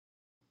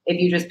if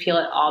you just peel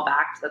it all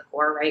back to the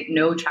core, right?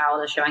 No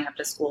child is showing up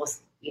to school,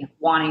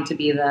 wanting to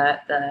be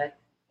the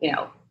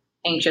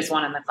anxious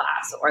one in the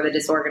class, or the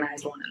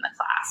disorganized one in the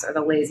class, or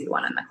the lazy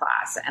one in the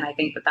class. And I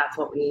think that that's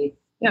what we,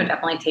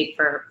 definitely take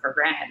for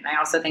granted. And I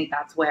also think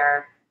that's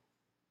where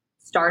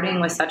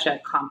starting with such a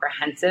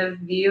comprehensive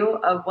view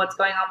of what's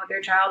going on with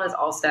your child is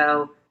also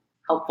a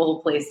helpful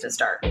place to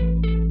start.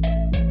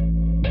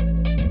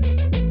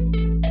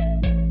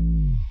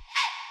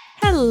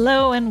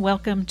 Hello and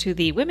welcome to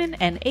the Women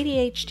and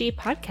ADHD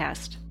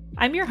podcast.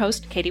 I'm your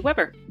host, Katie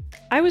Weber.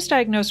 I was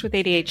diagnosed with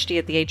ADHD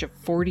at the age of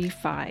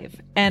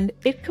 45, and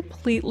it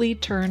completely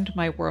turned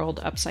my world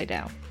upside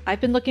down.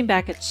 I've been looking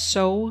back at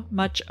so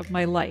much of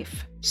my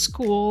life,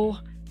 school,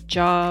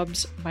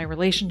 jobs, my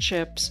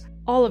relationships,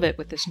 all of it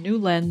with this new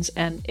lens,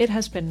 and it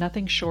has been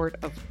nothing short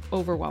of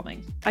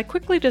overwhelming. I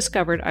quickly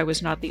discovered I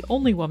was not the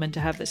only woman to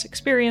have this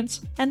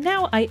experience, and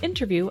now I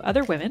interview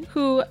other women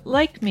who,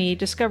 like me,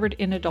 discovered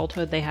in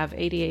adulthood they have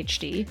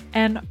ADHD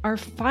and are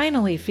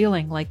finally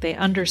feeling like they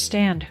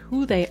understand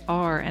who they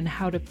are and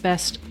how to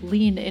best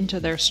lean into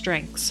their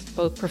strengths,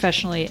 both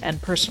professionally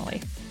and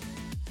personally.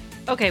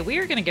 Okay, we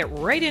are going to get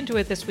right into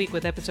it this week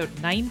with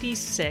episode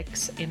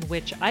 96, in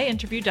which I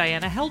interview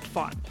Diana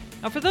Heldfond.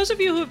 Now, for those of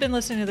you who have been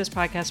listening to this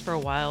podcast for a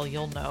while,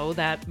 you'll know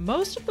that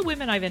most of the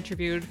women I've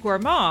interviewed who are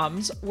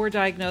moms were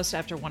diagnosed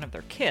after one of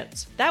their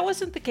kids. That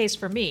wasn't the case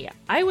for me.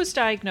 I was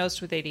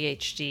diagnosed with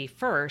ADHD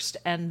first,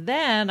 and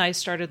then I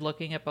started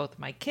looking at both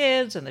my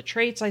kids and the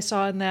traits I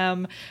saw in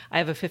them. I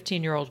have a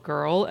 15-year-old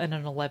girl and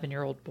an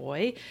 11-year-old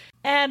boy.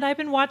 And I've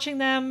been watching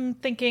them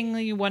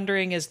thinking,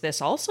 wondering, is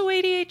this also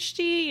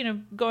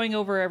ADHD? Going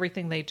over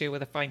everything they do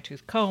with a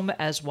fine-tooth comb,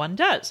 as one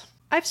does.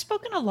 I've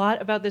spoken a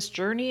lot about this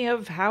journey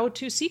of how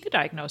to seek a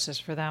diagnosis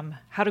for them,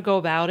 how to go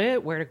about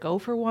it, where to go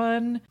for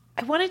one.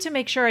 I wanted to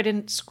make sure I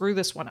didn't screw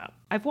this one up.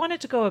 I've wanted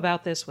to go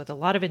about this with a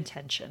lot of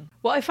intention.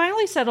 Well, I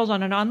finally settled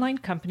on an online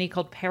company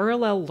called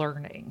Parallel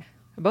Learning.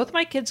 Both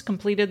my kids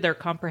completed their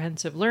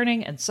comprehensive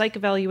learning and psych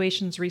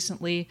evaluations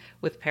recently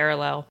with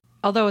Parallel.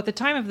 Although at the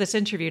time of this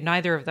interview,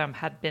 neither of them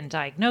had been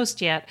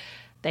diagnosed yet,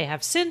 they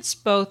have since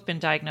both been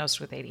diagnosed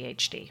with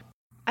ADHD.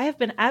 I have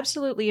been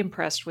absolutely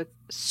impressed with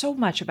so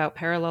much about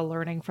Parallel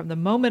Learning from the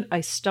moment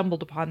I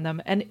stumbled upon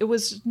them, and it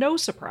was no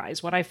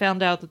surprise when I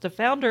found out that the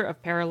founder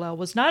of Parallel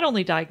was not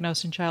only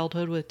diagnosed in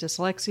childhood with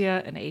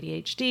dyslexia and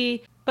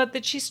ADHD, but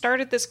that she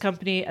started this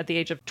company at the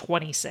age of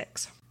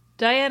 26.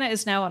 Diana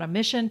is now on a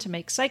mission to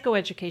make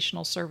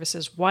psychoeducational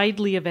services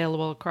widely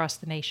available across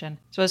the nation.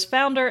 So as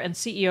founder and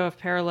CEO of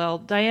Parallel,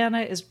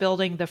 Diana is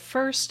building the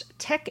first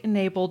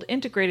tech-enabled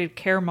integrated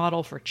care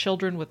model for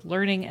children with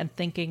learning and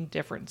thinking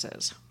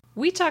differences.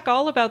 We talk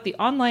all about the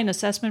online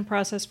assessment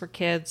process for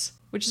kids,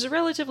 which is a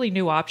relatively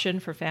new option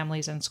for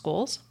families and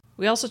schools.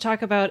 We also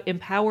talk about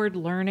empowered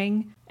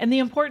learning and the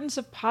importance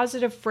of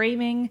positive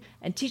framing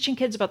and teaching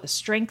kids about the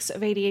strengths of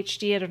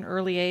ADHD at an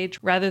early age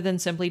rather than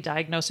simply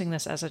diagnosing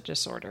this as a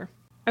disorder.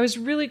 I was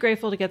really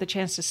grateful to get the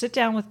chance to sit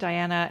down with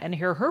Diana and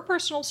hear her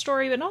personal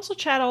story and also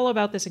chat all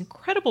about this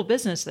incredible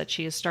business that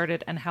she has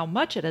started and how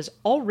much it has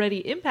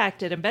already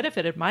impacted and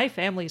benefited my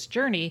family's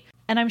journey,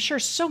 and I'm sure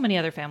so many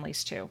other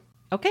families too.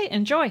 Okay,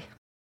 enjoy.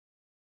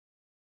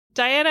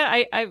 Diana,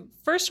 I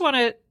first want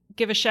to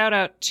give a shout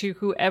out to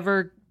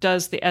whoever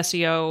does the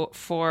SEO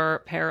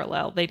for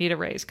Parallel. They need a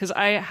raise because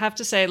I have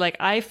to say,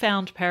 I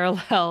found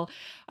Parallel.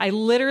 I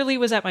literally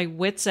was at my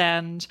wit's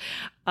end.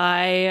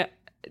 I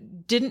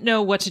didn't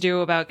know what to do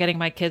about getting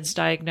my kids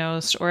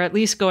diagnosed or at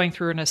least going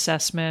through an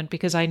assessment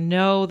because I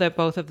know that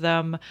both of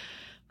them,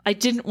 I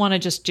didn't want to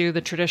just do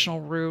the traditional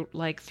route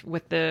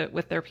with their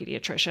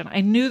pediatrician.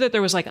 I knew that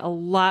there was a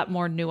lot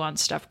more nuanced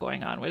stuff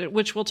going on with it,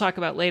 which we'll talk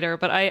about later.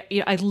 But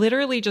I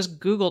literally just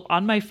Googled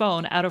on my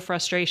phone out of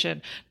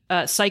frustration,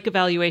 psych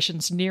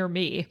evaluations near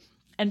me,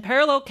 and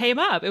Parallel came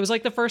up. It was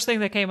the first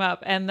thing that came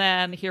up, and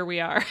then here we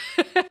are.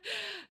 That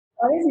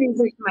is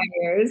music to my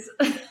ears.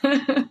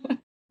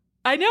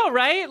 I know,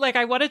 right?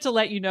 I wanted to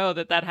let you know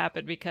that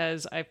happened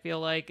because I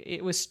feel like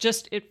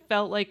it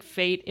felt like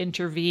fate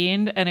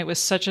intervened and it was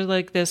such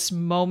this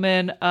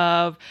moment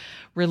of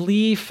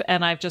relief.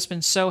 And I've just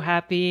been so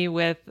happy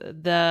with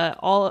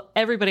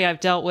everybody I've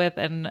dealt with.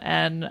 And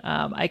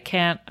I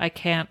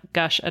can't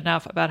gush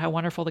enough about how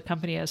wonderful the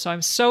company is. So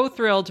I'm so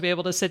thrilled to be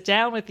able to sit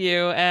down with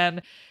you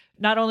and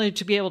not only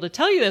to be able to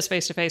tell you this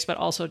face to face, but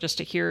also just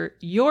to hear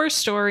your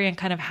story and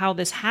kind of how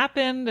this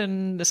happened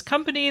and this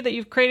company that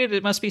you've created.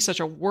 It must be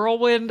such a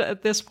whirlwind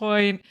at this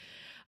point.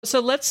 So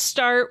let's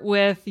start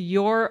with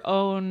your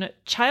own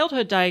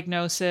childhood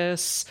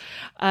diagnosis.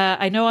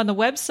 I know on the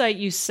website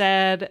you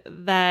said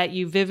that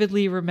you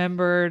vividly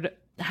remembered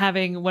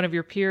having one of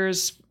your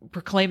peers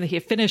proclaim that he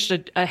had finished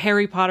a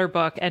Harry Potter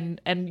book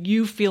and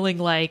you feeling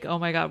like, oh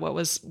my God,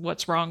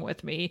 what's wrong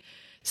with me?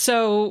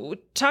 So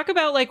talk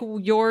about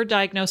your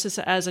diagnosis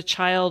as a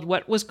child,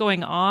 what was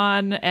going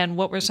on and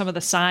what were some of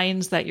the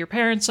signs that your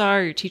parents saw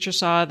or your teacher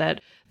saw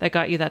that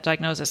got you that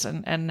diagnosis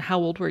and how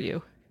old were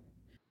you?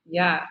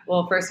 Yeah.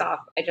 Well, first off,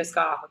 I just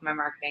got off with my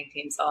marketing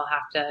team, so I'll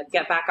have to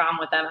get back on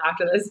with them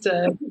after this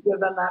to give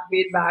them that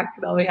feedback.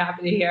 They'll be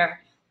happy to hear.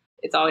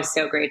 it's always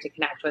so great to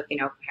connect with,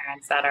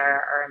 parents that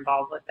are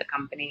involved with the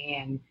company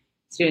and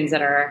students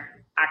that are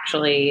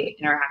actually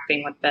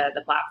interacting with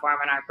the platform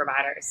and our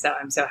providers. So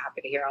I'm so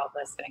happy to hear all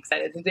this and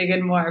excited to dig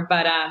in more.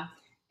 But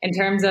in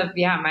terms of,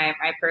 my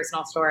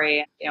personal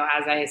story,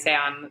 as I say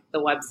on the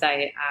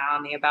website,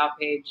 on the About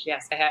page,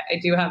 yes, I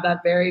do have that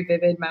very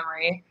vivid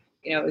memory.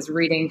 It was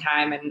reading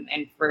time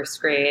in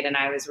first grade, and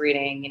I was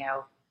reading,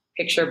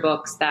 picture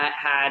books that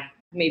had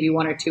maybe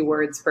one or two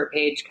words per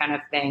page kind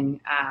of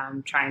thing,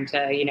 trying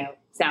to,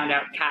 sound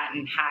out cat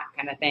and hat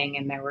kind of thing.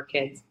 And there were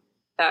kids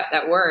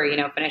that were,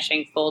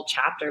 finishing full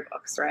chapter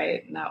books,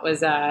 right? And that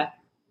was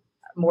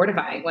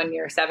mortifying when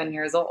you're 7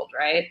 years old,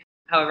 right?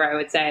 However, I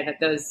would say that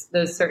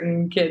those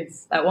certain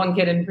kids, that one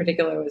kid in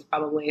particular was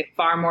probably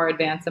far more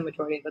advanced than the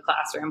majority of the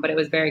classroom, but it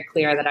was very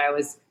clear that I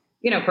was,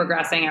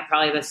 progressing at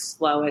probably the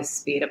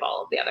slowest speed of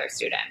all of the other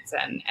students.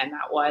 And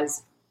that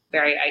was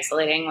very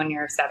isolating when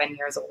you're 7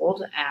 years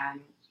old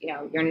and,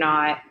 you're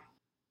not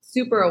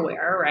super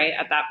aware, right,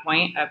 at that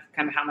point of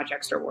kind of how much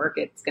extra work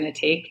it's going to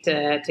take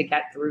to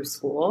get through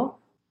school.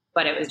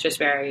 But it was just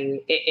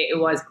it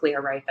was clear,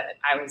 right, that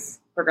I was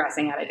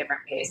progressing at a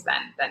different pace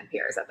than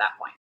peers at that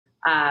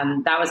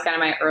point. That was kind of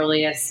my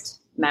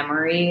earliest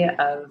memory of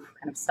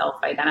kind of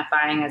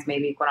self-identifying as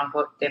maybe quote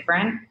unquote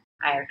different.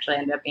 I actually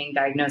ended up being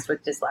diagnosed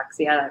with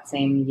dyslexia that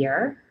same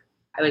year.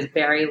 I was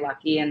very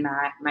lucky in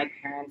that my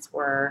parents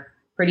were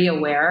pretty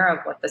aware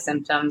of what the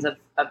symptoms of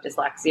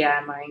dyslexia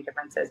and learning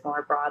differences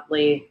more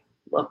broadly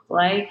looked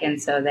like.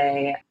 And so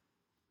they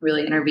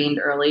really intervened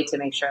early to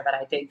make sure that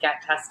I did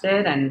get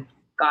tested and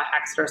got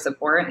extra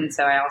support. And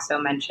so I also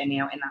mentioned, in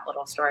that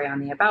little story on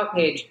the About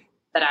page,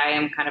 that I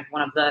am kind of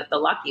one of the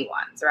lucky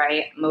ones,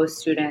 right? Most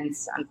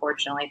students,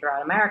 unfortunately,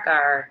 throughout America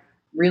are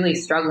really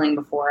struggling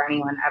before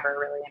anyone ever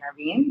really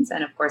intervenes.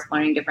 And of course,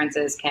 learning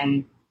differences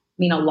can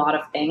mean a lot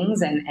of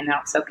things and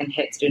also can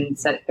hit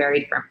students at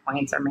very different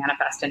points or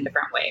manifest in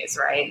different ways,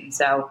 right? And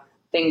so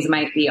things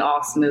might be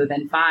all smooth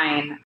and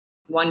fine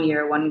one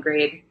year, one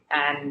grade,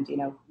 and,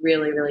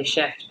 really, really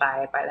shift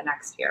by the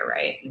next year,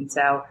 right? And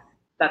so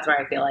that's where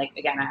I feel like,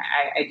 again,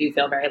 I do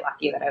feel very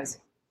lucky that I was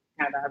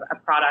kind of a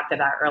product of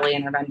that early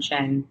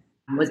intervention,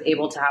 was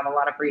able to have a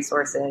lot of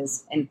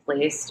resources in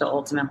place to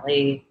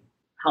ultimately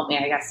help me,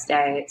 I guess,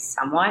 stay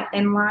somewhat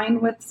in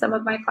line with some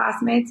of my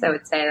classmates. I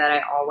would say that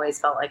I always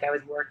felt like I was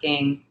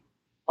working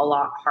a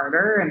lot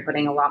harder and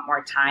putting a lot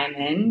more time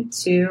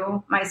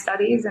into my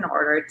studies in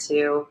order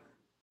to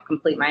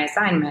complete my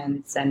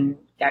assignments and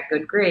get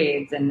good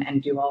grades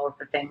and do all of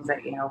the things that,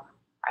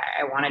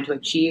 I wanted to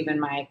achieve in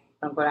my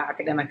quote-unquote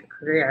academic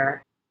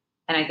career.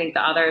 And I think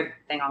the other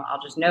thing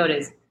I'll just note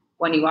is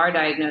when you are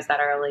diagnosed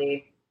that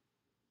early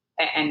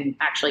and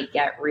actually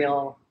get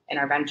real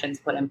interventions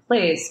put in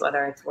place,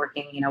 whether it's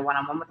working,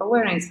 one-on-one with a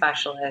learning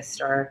specialist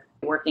or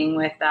working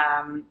with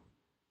an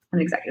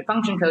executive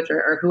function coach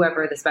or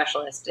whoever the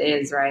specialist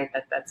is, right,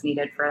 that's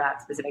needed for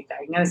that specific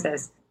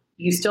diagnosis,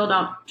 you still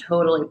don't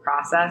totally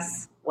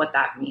process what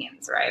that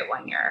means, right?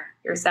 When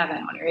you're 7,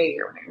 when you're 8,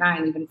 or when you're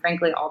 9, even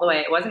frankly, all the way.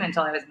 It wasn't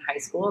until I was in high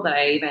school that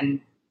I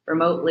even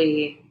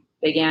remotely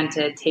began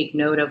to take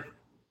note of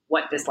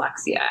what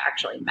dyslexia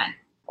actually meant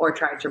or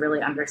tried to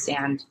really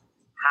understand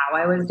how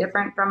I was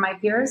different from my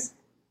peers.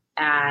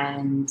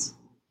 And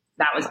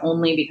that was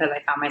only because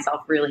I found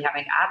myself really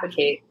having to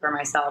advocate for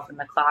myself in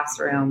the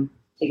classroom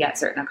to get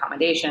certain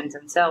accommodations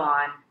and so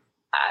on,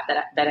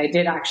 that I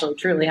did actually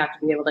truly have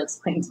to be able to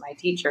explain to my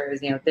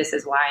teachers, this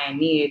is why I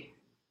need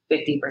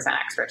 50%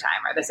 extra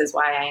time, or this is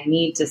why I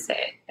need to sit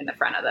in the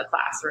front of the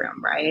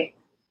classroom, right?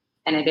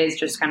 And it is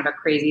just kind of a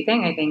crazy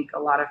thing. I think a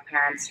lot of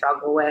parents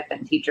struggle with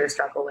and teachers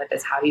struggle with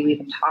is how do you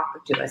even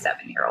talk to a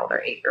 7-year-old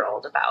or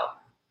 8-year-old about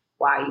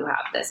why you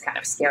have this kind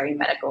of scary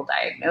medical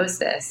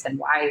diagnosis and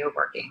why you're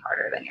working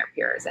harder than your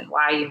peers and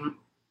why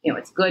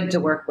it's good to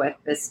work with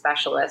this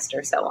specialist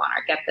or so on,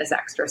 or get this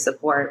extra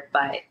support,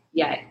 but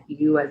yet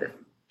you as a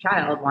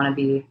child want to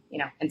be,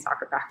 in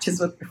soccer practice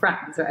with your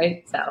friends,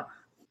 right? So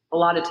a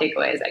lot of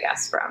takeaways, I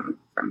guess, from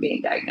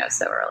being diagnosed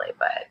so early,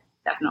 but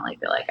definitely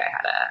feel like I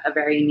had a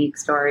very unique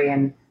story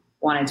and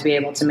wanted to be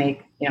able to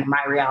make,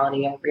 my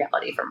reality a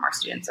reality for more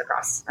students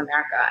across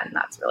America. And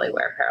that's really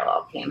where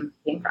Parallel came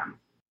from.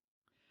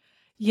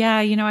 Yeah.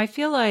 I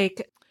feel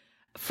like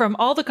from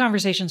all the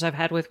conversations I've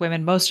had with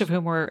women, most of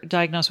whom were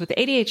diagnosed with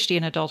ADHD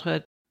in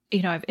adulthood,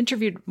 I've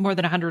interviewed more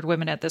than 100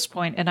 women at this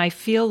point, and I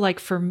feel like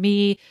for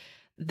me,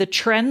 the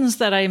trends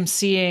that I'm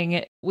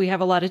seeing, we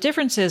have a lot of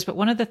differences, but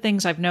one of the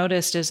things I've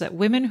noticed is that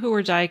women who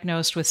were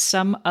diagnosed with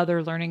some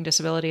other learning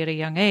disability at a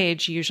young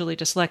age, usually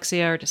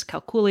dyslexia or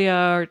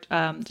dyscalculia or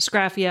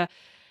dysgraphia,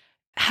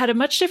 had a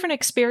much different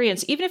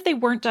experience, even if they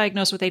weren't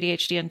diagnosed with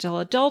ADHD until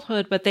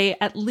adulthood, but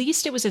at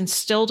least it was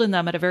instilled in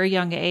them at a very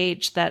young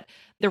age that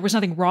there was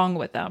nothing wrong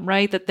with them,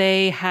 right? That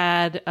they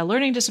had a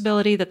learning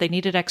disability, that they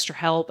needed extra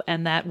help,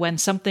 and that when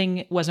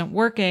something wasn't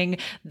working,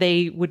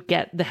 they would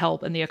get the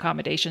help and the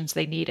accommodations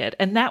they needed.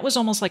 And that was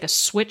almost like a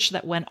switch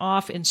that went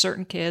off in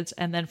certain kids.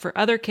 And then for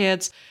other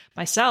kids,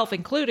 myself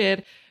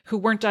included, who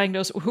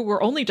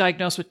were only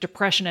diagnosed with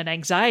depression and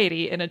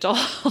anxiety in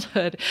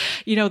adulthood,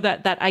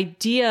 that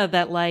idea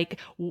that like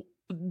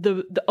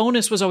the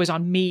onus was always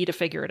on me to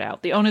figure it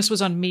out. The onus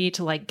was on me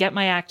to like get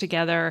my act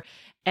together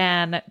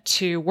and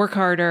to work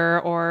harder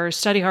or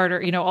study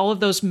harder, all of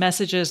those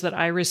messages that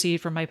I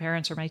received from my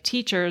parents or my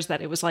teachers,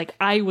 that it was like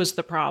I was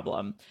the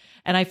problem.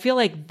 And I feel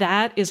like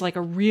that is like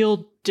a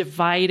real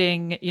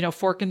dividing,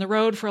 fork in the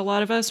road for a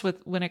lot of us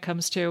when it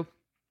comes to,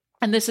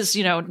 and this is,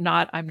 I'm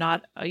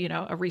not,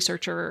 a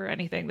researcher or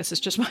anything. This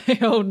is just my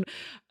own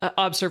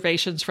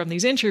observations from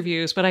these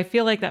interviews, but I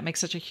feel like that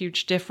makes such a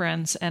huge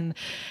difference. And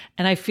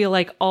I feel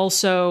like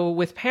also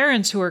with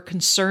parents who are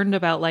concerned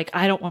about like,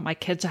 I don't want my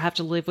kids to have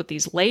to live with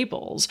these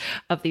labels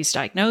of these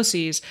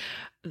diagnoses.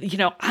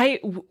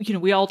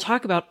 We all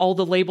talk about all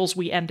the labels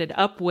we ended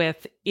up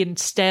with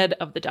instead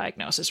of the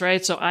diagnosis,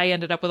 right? So I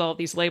ended up with all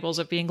these labels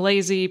of being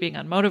lazy, being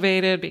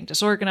unmotivated, being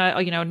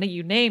disorganized,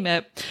 you name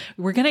it.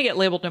 We're going to get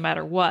labeled no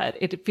matter what.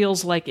 It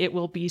feels like it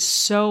will be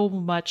so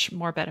much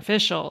more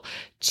beneficial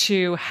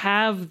to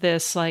have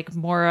this like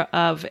more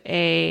of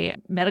a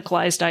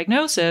medicalized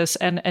diagnosis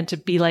and to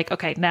be like,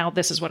 okay, now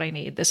this is what I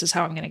need. This is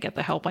how I'm going to get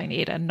the help I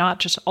need. And not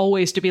just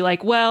always to be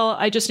like, well,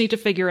 I just need to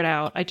figure it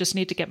out. I just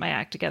need to get my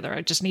act together.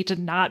 I just need to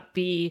not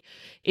be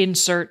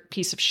insert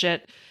piece of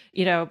shit,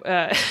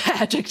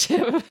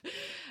 adjective.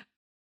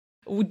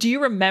 Do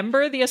you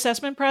remember the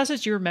assessment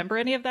process? Do you remember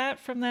any of that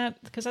from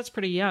that? Because that's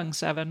pretty young,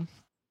 7.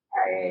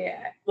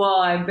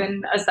 I've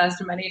been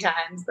assessed many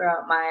times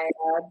throughout my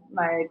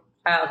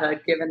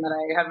childhood, given that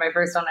I had my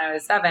first one when I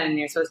was 7, and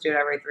you're supposed to do it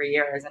every 3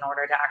 years in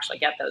order to actually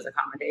get those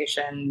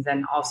accommodations.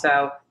 And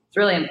also, it's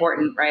really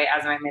important, right?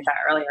 As I made that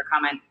earlier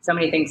comment, so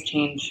many things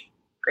change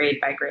grade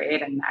by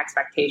grade and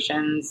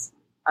expectations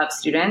of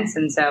students.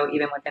 And so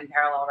even within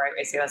parallel, right,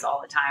 we see this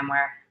all the time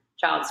where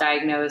child's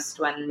diagnosed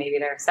when maybe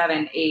they're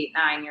 7, 8,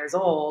 9 years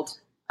old.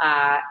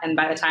 And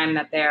by the time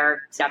that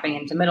they're stepping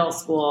into middle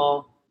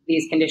school,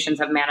 these conditions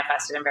have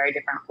manifested in very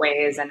different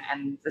ways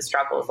and the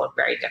struggles look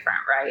very different,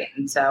 right?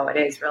 And so it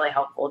is really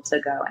helpful to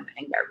go and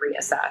get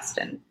reassessed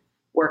and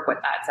work with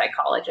that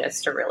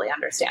psychologist to really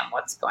understand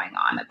what's going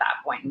on at that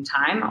point in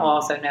time. I'll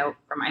also note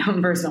from my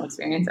own personal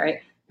experience, right?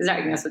 I was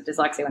diagnosed with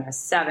dyslexia when I was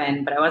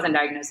 7, but I wasn't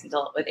diagnosed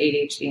with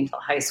ADHD until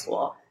high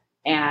school.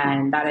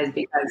 And that is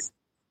because,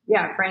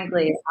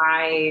 frankly,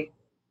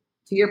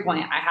 to your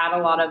point, I had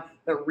a lot of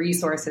the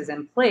resources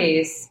in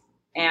place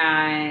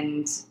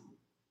and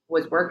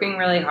was working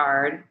really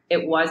hard.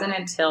 It wasn't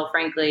until,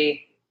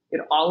 frankly,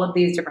 all of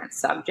these different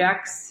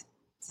subjects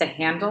to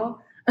handle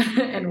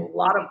and a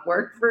lot of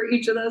work for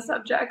each of those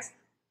subjects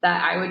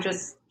that I would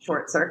just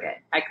short circuit.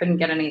 I couldn't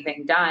get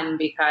anything done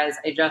because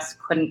I just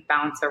couldn't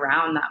bounce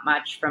around that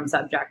much from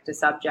subject to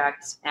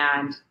subject.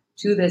 And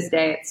to this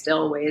day, it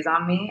still weighs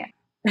on me.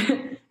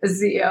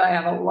 As CEO, I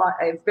have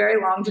a very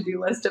long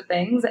to-do list of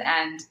things,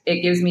 and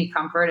it gives me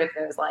comfort if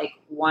there's like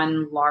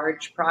one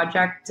large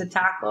project to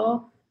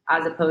tackle,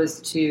 as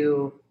opposed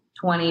to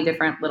 20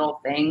 different little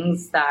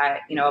things that,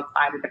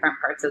 apply to different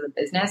parts of the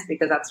business,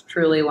 because that's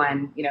truly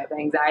when, the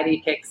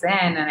anxiety kicks in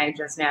and I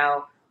just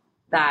know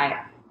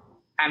that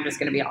I'm just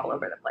going to be all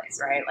over the place,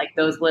 right? Like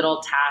those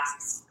little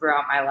tasks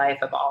throughout my life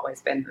have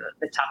always been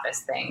the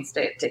toughest things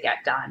to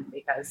get done,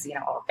 because,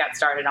 I'll get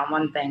started on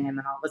one thing and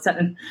then all of a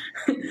sudden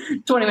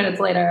 20 minutes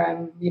later,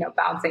 I'm,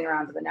 bouncing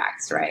around to the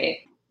next, right?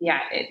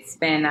 Yeah, it's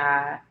been,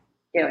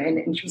 an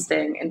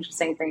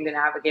interesting thing to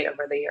navigate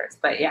over the years.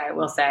 But yeah, I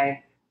will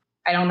say,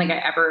 I don't think I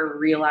ever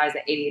realized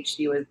that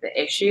ADHD was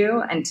the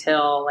issue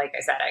until, like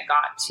I said, I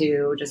got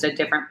to just a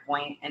different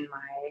point in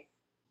my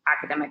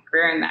academic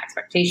career and the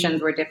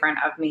expectations were different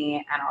of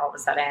me. And all of a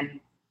sudden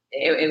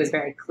it was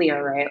very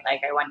clear, right?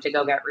 Like I went to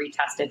go get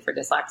retested for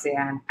dyslexia,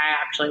 and I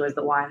actually was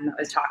the one that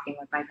was talking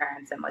with my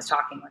parents and was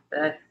talking with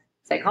the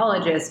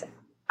psychologist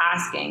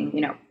asking,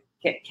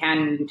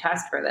 can you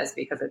test for this?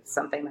 Because it's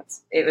something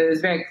it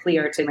was very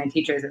clear to my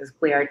teachers. It was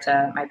clear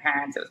to my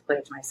parents. It was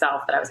clear to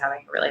myself that I was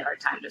having a really hard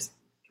time just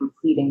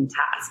completing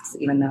tasks,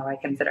 even though I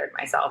considered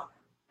myself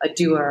a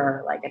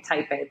doer, like a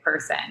type A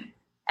person.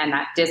 And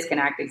that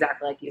disconnect,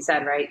 exactly like you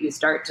said, right? You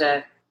start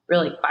to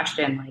really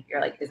question, like,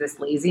 you're like, is this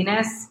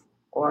laziness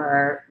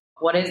or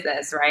what is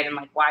this, right? And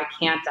like, why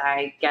can't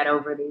I get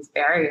over these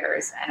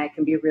barriers? And it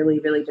can be really,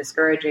 really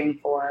discouraging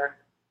for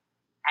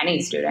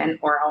any student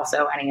or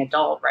also any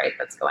adult, right,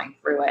 that's going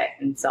through it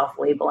and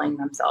self-labeling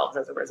themselves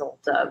as a result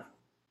of,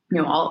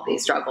 all of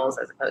these struggles,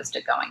 as opposed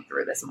to going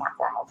through this more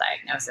formal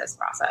diagnosis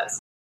process.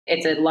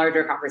 It's a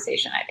larger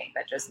conversation, I think,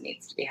 that just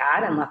needs to be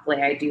had. And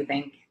luckily, I do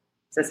think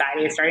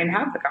society is starting to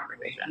have the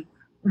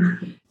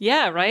conversation.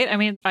 Yeah, right. I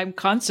mean, I'm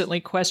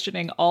constantly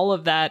questioning all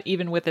of that,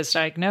 even with this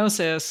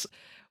diagnosis.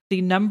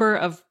 The number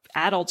of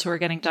adults who are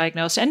getting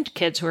diagnosed and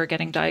kids who are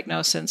getting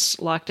diagnosed since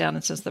lockdown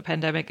and since the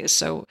pandemic is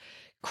so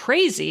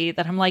crazy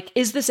that I'm like,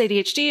 is this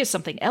ADHD? Is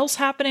something else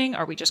happening?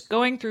 Are we just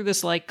going through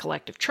this like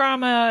collective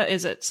trauma?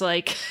 It's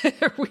like,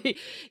 are we,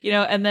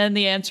 and then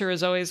the answer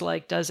is always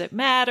like, does it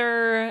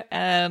matter?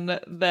 And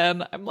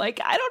then I'm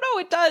like, I don't know.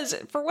 It does.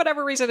 For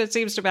whatever reason, it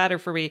seems to matter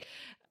for me.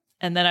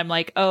 And then I'm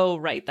like, oh,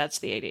 right, that's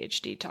the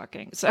ADHD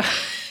talking. So,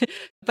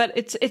 but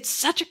it's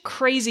such a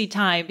crazy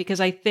time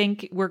because I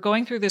think we're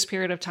going through this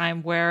period of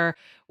time where,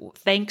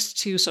 thanks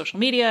to social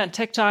media and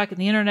TikTok and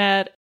the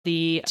internet,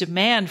 the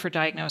demand for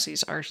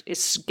diagnoses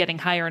is getting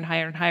higher and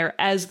higher and higher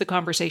as the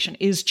conversation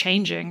is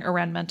changing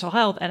around mental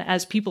health. And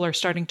as people are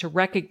starting to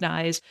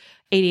recognize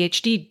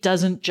ADHD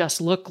doesn't just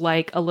look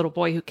like a little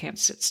boy who can't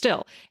sit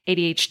still.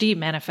 ADHD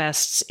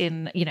manifests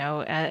in,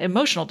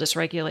 emotional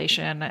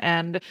dysregulation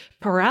and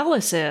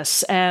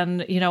paralysis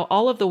and,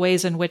 all of the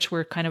ways in which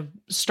we're kind of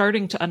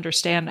starting to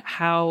understand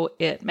how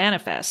it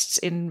manifests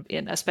in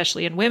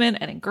especially in women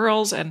and in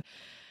girls. And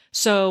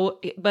so,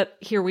 but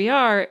here we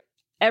are.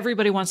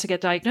 Everybody wants to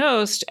get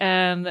diagnosed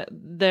and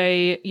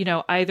they,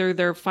 either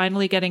they're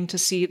finally getting to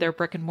see their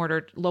brick and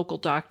mortar local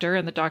doctor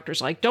and the doctor's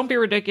like, don't be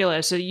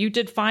ridiculous. You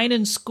did fine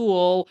in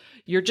school.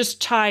 You're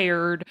just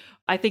tired.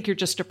 I think you're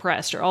just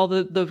depressed, or all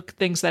the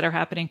things that are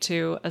happening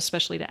to,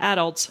 especially to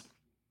adults.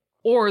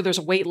 Or there's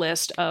a wait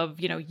list of,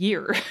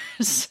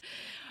 years.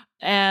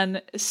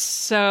 And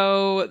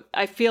so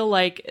I feel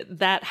like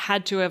that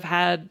had to have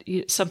had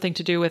something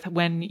to do with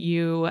when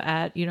you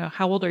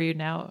how old are you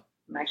now?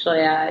 I'm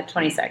actually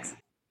 26.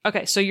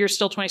 Okay, so you're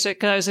still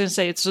 26. 'Cause I was going to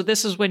say, so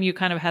this is when you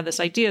kind of had this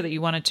idea that you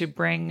wanted to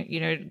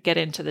bring, get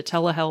into the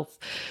telehealth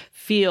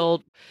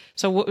field.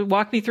 So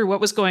walk me through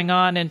what was going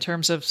on in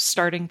terms of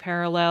starting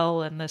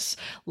Parallel and this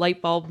light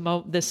bulb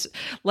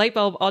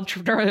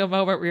entrepreneurial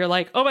moment where you're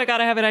like, oh my God,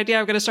 I have an idea.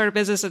 I'm going to start a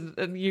business.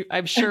 And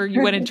I'm sure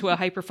you went into a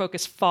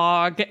hyper-focused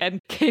fog and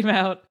came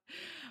out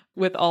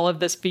with all of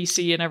this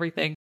VC and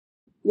everything.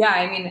 Yeah,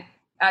 I mean,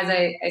 as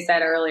I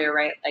said earlier,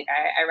 right, like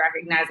I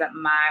recognize that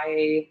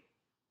my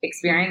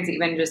experience,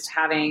 even just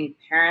having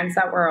parents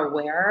that were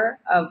aware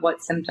of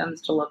what symptoms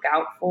to look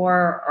out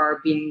for or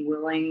being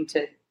willing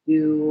to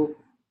do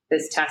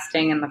this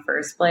testing in the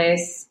first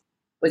place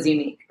was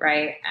unique,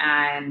 right?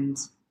 And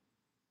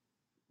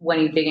when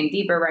you dig in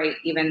deeper, right,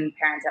 even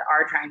parents that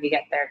are trying to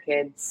get their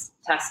kids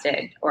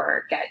tested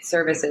or get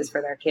services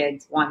for their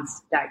kids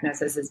once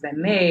diagnosis has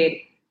been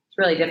made, it's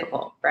really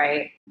difficult,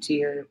 right? To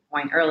your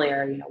point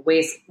earlier,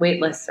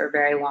 wait lists are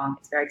very long.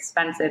 It's very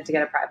expensive to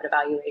get a private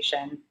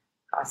evaluation. It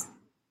costs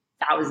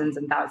thousands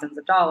and thousands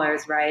of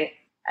dollars, right?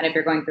 And if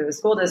you're going through the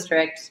school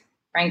district,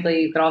 frankly,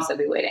 you could also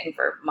be waiting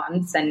for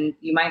months and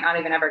you might not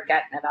even ever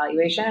get an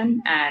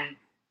evaluation. And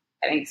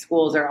I think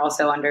schools are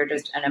also under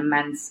just an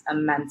immense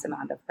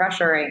amount of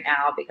pressure right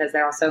now because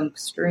they're also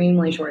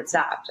extremely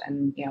short-staffed.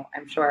 And,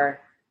 I'm sure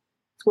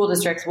school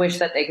districts wish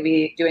that they could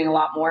be doing a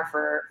lot more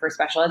for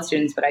special ed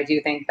students. But I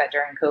do think that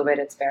during COVID,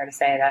 it's fair to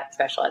say that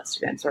special ed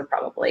students were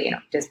probably,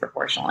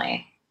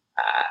 disproportionately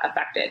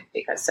affected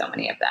because so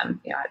many of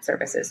them, had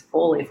services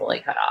fully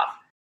cut off.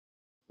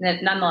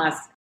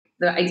 Nonetheless,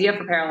 the idea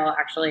for Parallel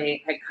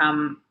actually had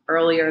come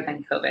earlier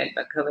than COVID,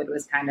 but COVID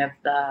was kind of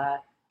the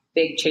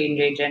big change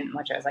agent in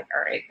which I was like,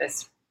 all right,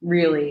 this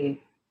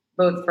really,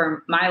 both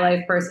for my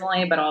life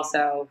personally, but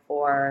also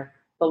for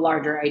the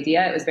larger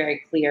idea, it was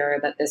very clear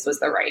that this was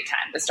the right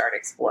time to start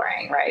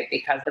exploring, right?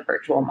 Because the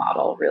virtual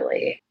model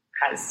really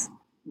has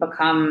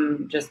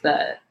become just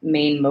the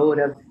main mode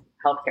of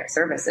healthcare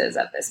services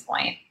at this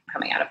point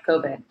coming out of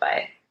COVID.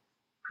 But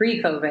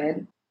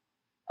pre-COVID,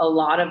 a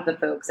lot of the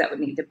folks that would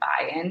need to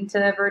buy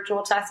into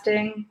virtual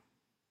testing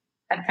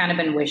had kind of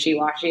been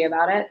wishy-washy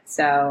about it.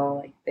 So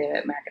like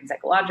the American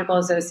Psychological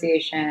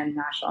Association,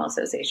 National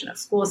Association of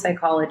School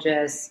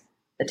Psychologists,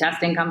 the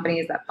testing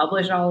companies that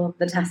publish all of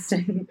the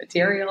testing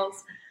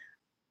materials,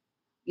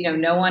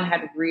 no one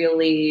had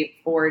really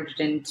forged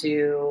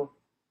into,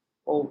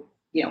 well,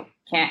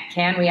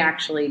 can we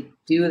actually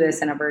do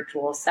this in a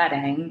virtual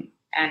setting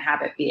and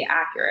have it be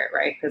accurate,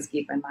 right? Because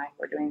keep in mind,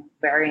 we're doing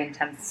very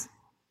intense,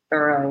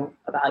 thorough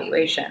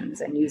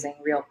evaluations and using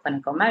real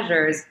clinical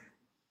measures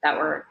that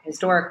were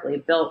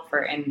historically built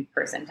for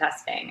in-person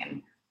testing.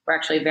 And we're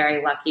actually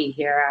very lucky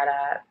here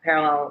at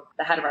Parallel.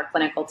 The head of our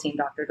clinical team,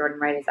 Dr. Jordan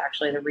Wright, is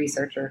actually the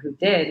researcher who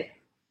did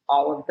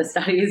all of the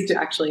studies to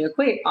actually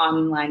equate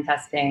online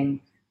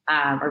testing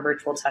or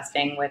virtual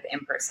testing with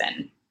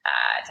in-person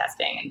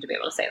testing, and to be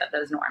able to say that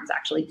those norms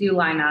actually do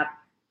line up.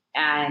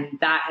 And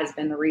that has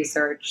been the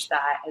research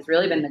that has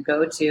really been the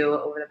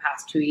go-to over the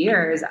past 2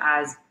 years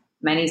as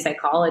many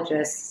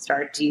psychologists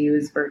start to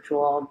use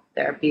virtual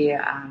therapy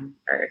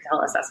or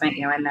teleassessment,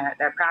 in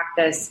their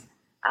practice.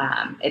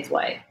 It's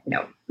what,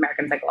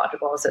 American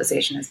Psychological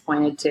Association has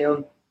pointed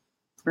to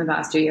for the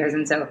past 2 years.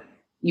 And so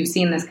you've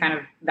seen this kind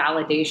of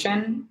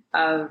validation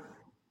of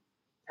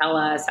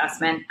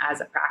teleassessment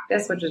as a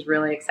practice, which is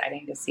really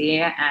exciting to see.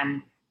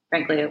 And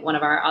frankly, one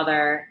of our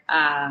other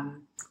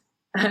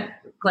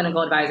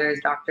clinical advisors,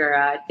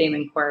 Dr.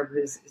 Damon Korb,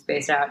 who's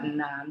based out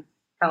in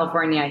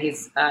California,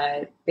 he's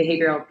a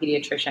behavioral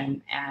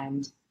pediatrician.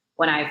 And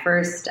when I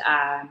first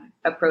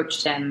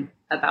approached him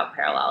about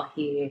Parallel,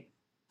 he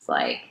was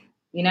like,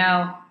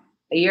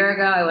 a year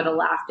ago, I would have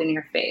laughed in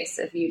your face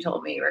if you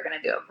told me you were going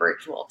to do a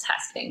virtual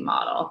testing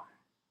model.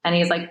 And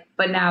he's like,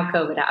 but now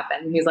COVID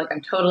happened. He's like,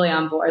 I'm totally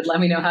on board. Let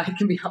me know how I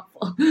can be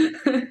helpful. So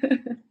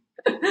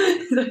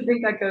I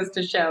think that goes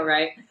to show,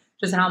 right?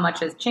 just how much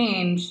has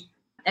changed.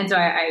 And so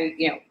I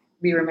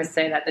be remiss to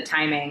say that the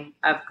timing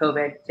of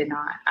COVID did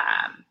not,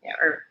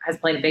 or has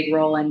played a big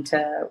role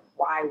into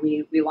why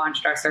we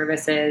launched our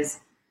services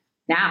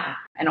now,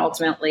 and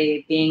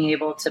ultimately being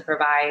able to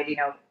provide,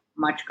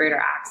 much greater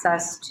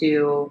access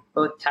to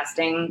both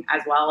testing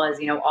as well as,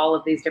 all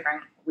of these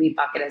different, we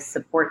bucket as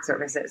support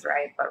services,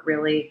 right? But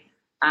really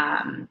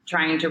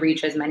trying to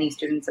reach as many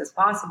students as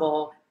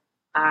possible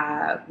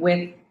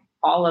with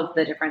all of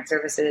the different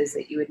services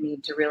that you would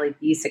need to really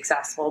be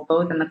successful,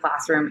 both in the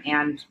classroom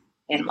and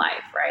in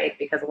life, right?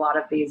 Because a lot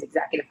of these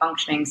executive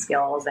functioning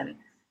skills and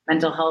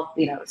mental health,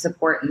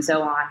 support and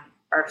so on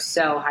are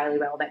so highly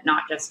relevant,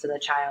 not just to the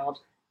child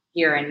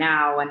here and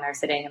now when they're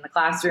sitting in the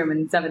classroom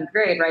in 7th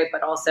grade, right?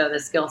 But also the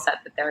skill set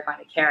that they're going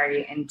to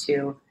carry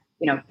into,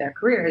 their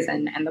careers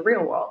and the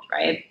real world,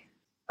 right?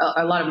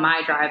 A lot of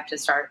my drive to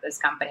start this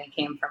company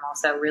came from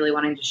also really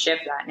wanting to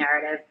shift that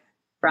narrative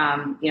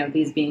from,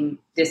 these being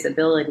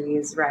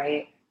disabilities,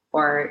 right?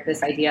 Or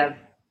this idea of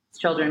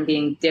children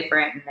being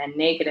different and then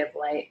negative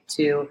light,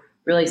 to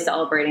really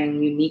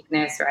celebrating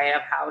uniqueness, right?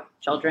 Of how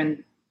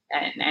children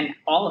and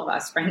all of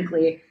us,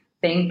 frankly,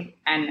 think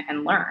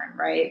and learn,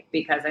 right?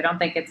 Because I don't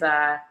think it's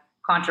a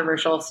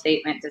controversial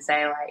statement to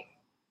say like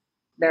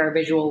there are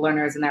visual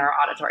learners and there are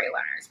auditory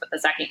learners. But the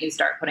second you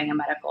start putting a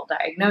medical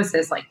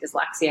diagnosis like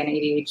dyslexia and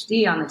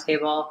ADHD on the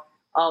table,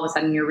 all of a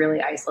sudden you're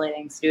really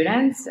isolating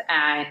students.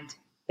 And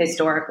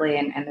historically,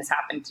 and this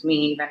happened to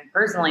me even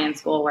personally in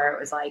school, where it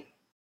was like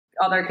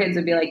other kids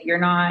would be like, you're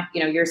not,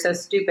 you're so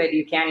stupid,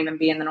 you can't even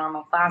be in the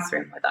normal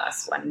classroom with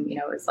us, when,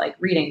 it's like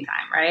reading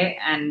time, right?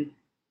 And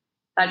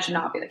that should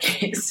not be the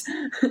case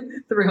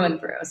through and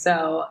through.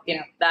 So,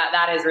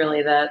 that is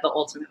really the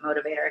ultimate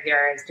motivator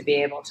here, is to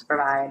be able to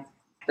provide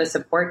the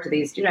support to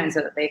these students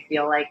so that they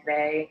feel like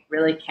they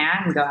really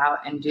can go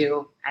out and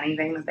do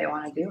anything that they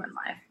want to do in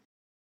life.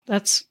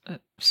 That's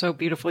so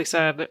beautifully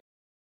said.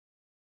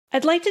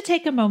 I'd like to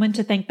take a moment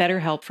to thank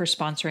BetterHelp for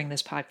sponsoring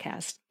this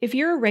podcast. If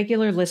you're a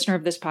regular listener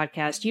of this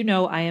podcast, you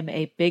know I am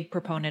a big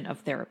proponent of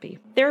therapy.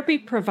 Therapy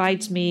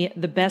provides me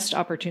the best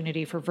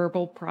opportunity for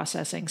verbal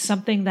processing,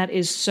 something that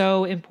is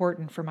so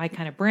important for my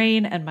kind of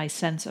brain and my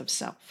sense of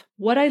self.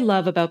 What I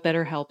love about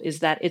BetterHelp is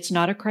that it's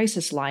not a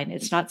crisis line.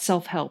 It's not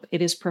self-help.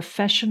 It is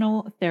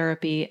professional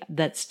therapy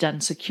that's done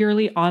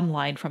securely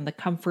online from the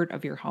comfort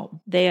of your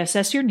home. They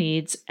assess your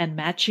needs and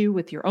match you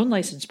with your own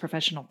licensed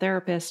professional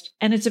therapist,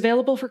 and it's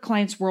available for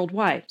clients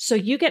worldwide. So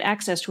you get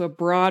access to a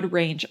broad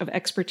range of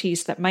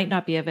expertise that might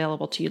not be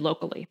available to you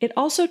locally. It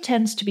also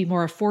tends to be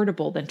more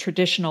affordable than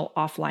traditional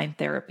offline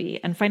therapy,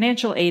 and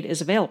financial aid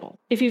is available.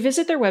 If you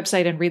visit their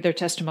website and read their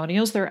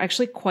testimonials, there are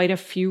actually quite a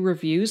few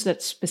reviews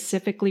that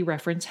specifically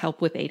reference help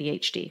with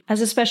ADHD.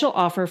 As a special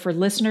offer for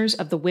listeners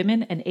of the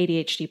Women and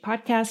ADHD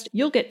podcast,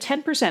 you'll get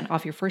 10%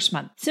 off your first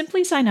month.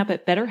 Simply sign up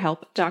at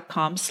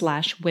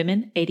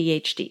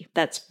betterhelp.com/womenadhd.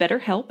 That's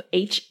BetterHelp,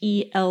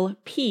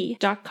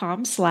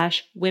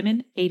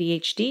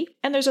 HELP.com/womenadhd.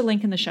 And there's a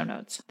link in the show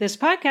notes. This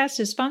podcast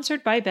is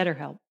sponsored by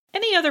BetterHelp.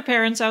 Any other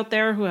parents out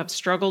there who have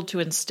struggled to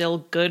instill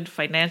good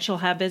financial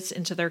habits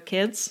into their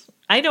kids?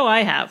 I know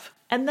I have.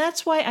 And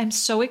that's why I'm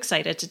so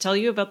excited to tell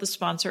you about the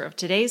sponsor of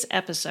today's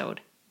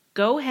episode,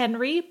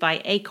 GoHenry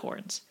by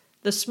Acorns,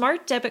 the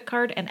smart debit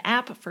card and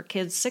app for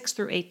kids 6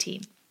 through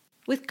 18.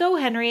 With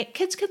GoHenry,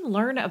 kids can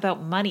learn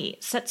about money,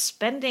 set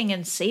spending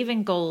and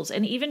saving goals,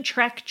 and even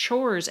track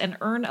chores and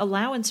earn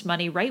allowance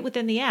money right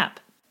within the app.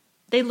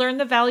 They learn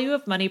the value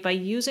of money by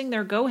using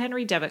their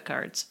GoHenry debit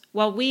cards,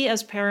 while we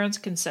as parents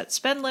can set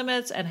spend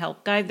limits and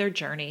help guide their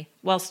journey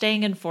while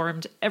staying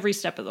informed every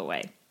step of the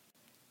way.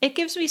 It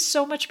gives me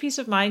so much peace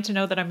of mind to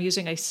know that I'm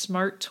using a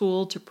smart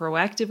tool to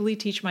proactively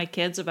teach my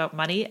kids about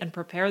money and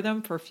prepare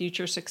them for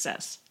future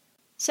success.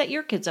 Set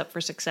your kids up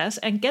for success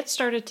and get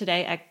started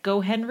today at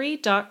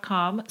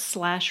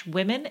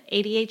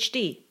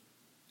gohenry.com/womenadhd.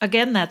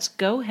 Again, that's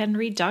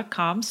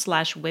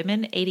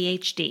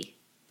gohenry.com/womenadhd.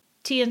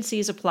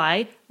 T&Cs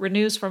apply.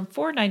 Renews from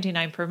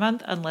 $4.99 per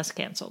month unless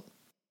canceled.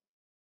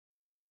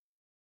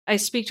 I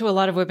speak to a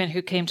lot of women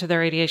who came to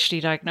their ADHD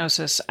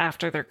diagnosis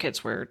after their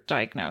kids were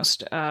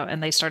diagnosed,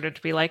 and they started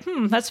to be like,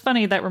 that's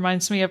funny, that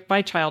reminds me of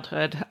my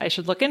childhood. I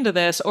should look into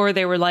this. Or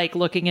they were like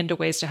looking into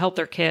ways to help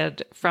their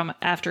kid from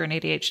after an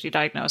ADHD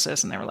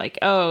diagnosis, and they were like,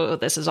 oh,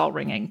 this is all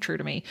ringing true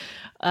to me.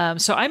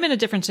 So I'm in a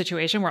different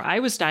situation where I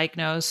was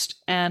diagnosed,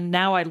 and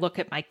now I look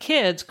at my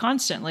kids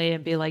constantly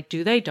and be like,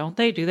 do they, don't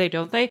they, do they,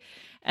 don't they?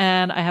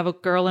 And I have a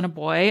girl and a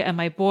boy, and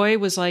my boy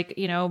was like,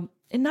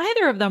 and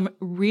neither of them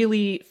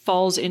really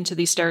falls into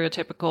the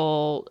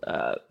stereotypical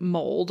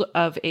mold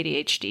of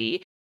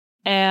ADHD.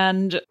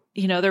 And,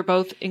 they're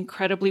both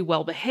incredibly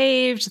well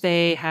behaved.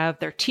 They have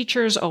their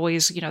teachers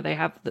always,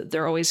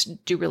 they're always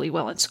do really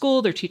well in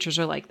school. Their teachers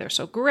are like, they're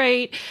so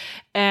great.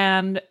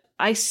 And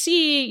I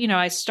see,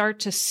 I start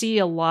to see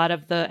a lot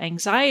of the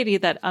anxiety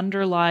that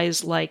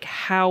underlies like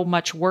how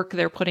much work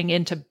they're putting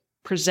into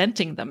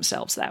presenting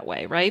themselves that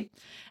way, right?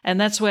 And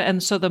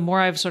so the more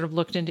I've sort of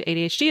looked into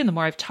ADHD and the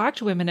more I've talked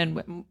to women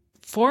and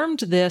formed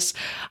this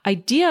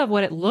idea of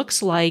what it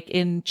looks like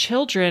in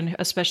children,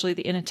 especially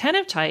the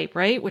inattentive type,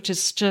 right? Which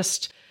is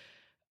just,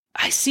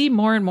 I see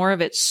more and more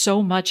of it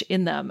so much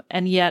in them.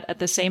 And yet at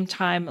the same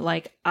time,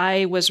 like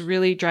I was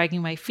really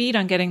dragging my feet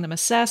on getting them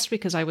assessed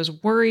because I was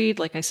worried,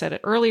 like I said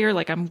it earlier,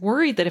 like I'm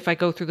worried that if I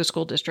go through the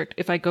school district,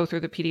 if I go through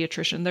the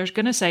pediatrician, they're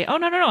going to say, oh,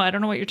 no, I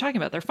don't know what you're talking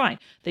about. They're fine.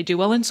 They do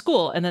well in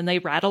school. And then they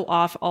rattle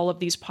off all of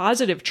these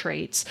positive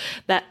traits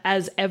that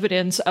as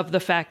evidence of the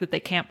fact that they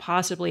can't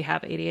possibly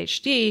have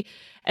ADHD.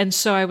 And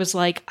so I was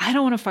like, I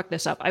don't want to fuck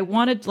this up. I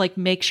wanted like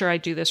make sure I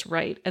do this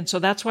right. And so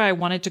that's why I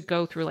wanted to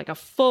go through like a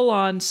full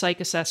on psych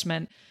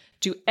assessment,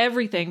 do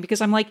everything,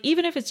 because I'm like,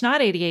 even if it's not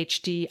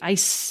ADHD, I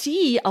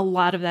see a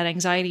lot of that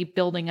anxiety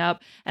building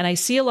up. And I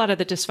see a lot of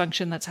the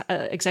dysfunction that's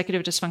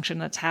executive dysfunction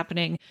that's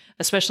happening,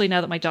 especially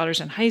now that my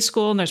daughter's in high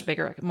school and there's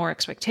more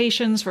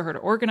expectations for her to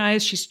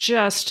organize. She's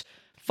just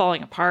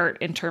falling apart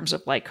in terms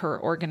of like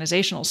her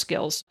organizational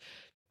skills.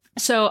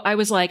 So I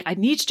was like, I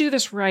need to do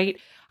this right.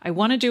 I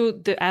want to do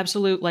the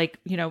absolute, like,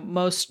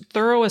 most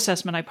thorough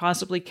assessment I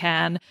possibly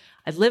can.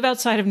 I live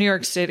outside of New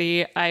York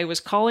City. I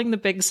was calling the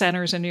big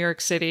centers in New York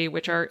City,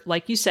 which are,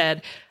 like you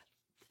said,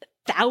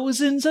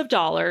 thousands of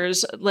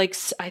dollars. Like,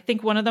 I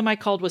think one of them I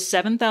called was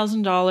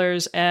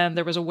 $7,000 and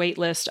there was a wait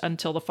list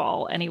until the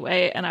fall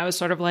anyway. And I was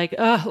sort of like,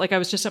 I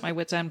was just at my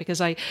wit's end because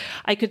I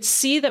could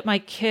see that my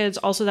kids,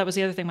 also that was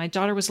the other thing. My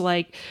daughter was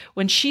like,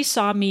 when she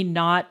saw me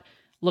not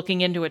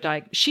looking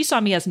into she saw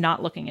me as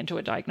not looking into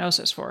a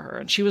diagnosis for her.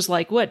 And she was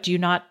like, what, do you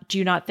not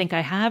think I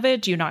have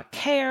it? Do you not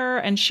care?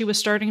 And she was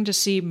starting to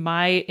see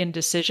my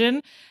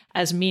indecision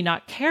as me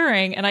not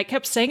caring. And I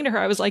kept saying to her,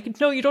 I was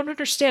like, no, you don't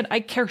understand. I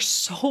care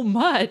so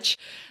much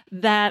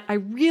that I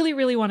really,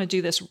 really want to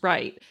do this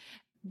right.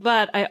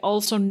 But I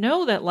also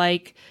know that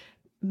like,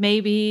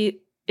 maybe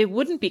it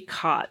wouldn't be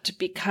caught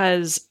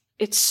because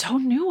it's so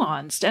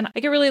nuanced. And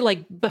I get really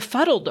like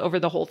befuddled over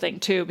the whole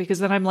thing too, because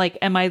then I'm like,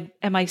 am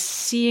I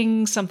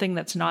seeing something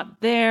that's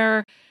not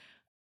there?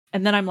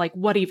 And then I'm like,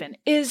 what even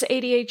is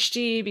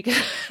ADHD?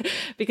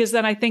 Because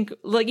then I think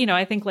like,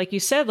 like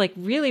you said, like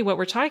really what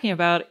we're talking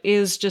about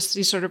is just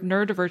these sort of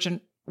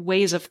neurodivergent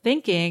ways of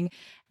thinking.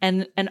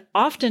 And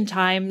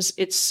oftentimes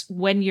it's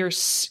when you're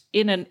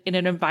in an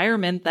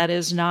environment that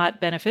is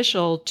not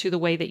beneficial to the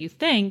way that you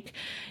think,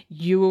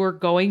 you are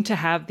going to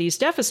have these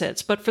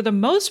deficits. But for the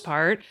most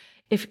part,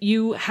 if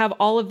you have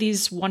all of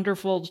these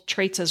wonderful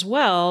traits as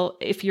well,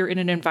 if you're in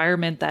an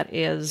environment that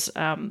is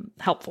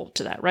helpful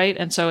to that, right?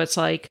 And so it's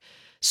like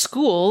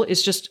school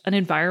is just an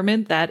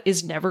environment that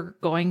is never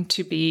going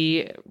to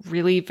be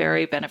really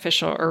very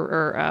beneficial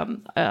or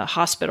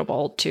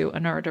hospitable to a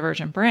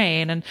neurodivergent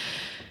brain. And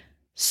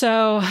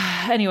so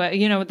anyway,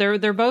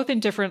 they're both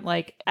in different,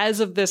 like, as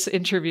of this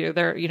interview,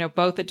 they're,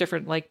 both at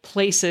different like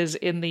places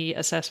in the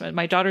assessment.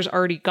 My daughter's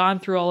already gone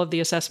through all of the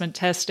assessment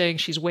testing.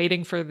 She's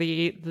waiting for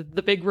the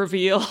big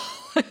reveal,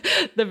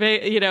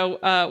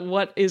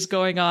 what is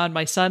going on.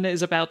 My son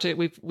is about to,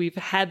 we've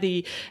had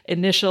the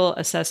initial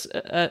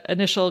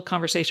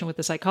conversation with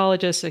the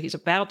psychologist. So he's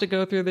about to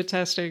go through the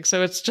testing.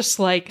 So it's just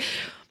like,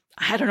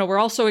 I don't know, we're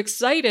all so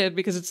excited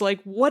because it's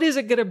like, what is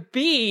it going to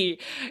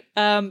be?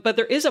 But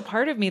there is a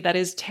part of me that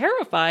is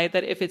terrified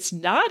that if it's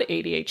not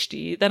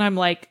ADHD, then I'm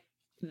like,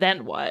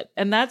 then what?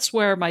 And that's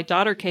where my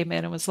daughter came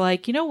in and was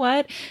like, you know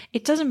what?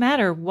 It doesn't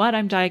matter what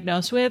I'm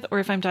diagnosed with or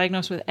if I'm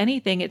diagnosed with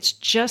anything. It's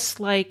just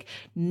like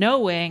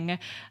knowing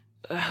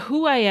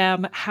who I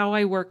am, how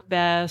I work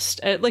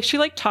best. Like she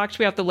like talked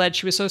to me off the ledge.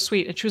 She was so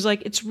sweet. And she was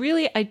like, it's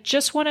really, I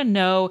just want to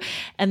know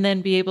and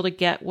then be able to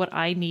get what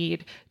I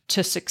need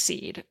to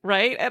succeed.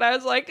 Right. And I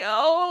was like,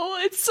 oh,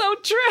 it's so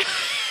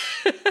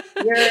true.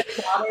 Your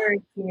daughter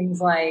seems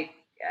like,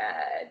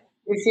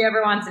 if she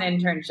ever wants an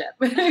internship,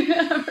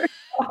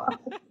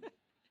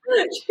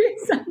 she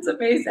sounds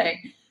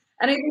amazing.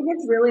 And I think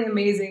it's really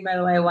amazing, by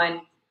the way,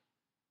 when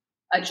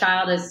a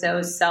child is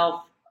so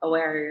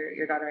self-aware,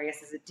 your daughter, I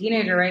guess, is a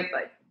teenager, right?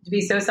 But to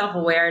be so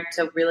self-aware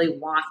to really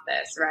want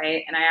this,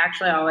 right? And I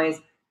actually always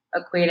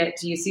equate it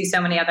to, you see so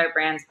many other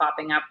brands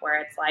popping up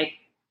where it's like,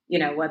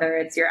 whether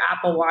it's your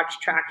Apple Watch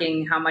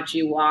tracking how much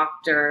you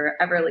walked or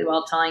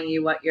Everlywell telling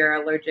you what you're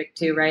allergic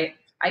to, right?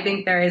 I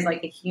think there is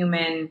like a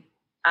human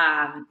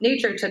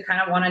nature to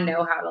kind of want to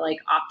know how to like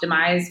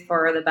optimize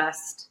for the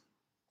best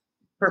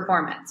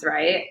performance,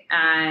 right?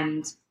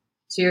 And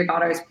to your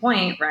daughter's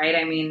point, right?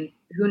 I mean,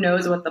 who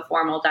knows what the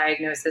formal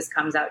diagnosis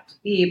comes out to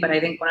be, but I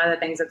think one of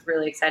the things that's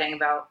really exciting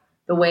about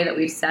the way that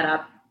we've set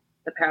up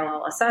the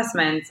parallel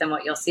assessments and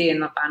what you'll see in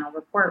the final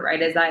report,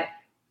 right, is that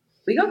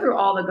we go through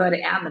all the good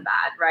and the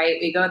bad, right?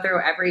 We go through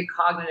every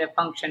cognitive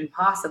function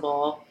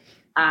possible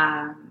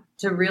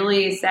to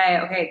really say,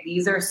 okay,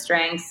 these are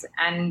strengths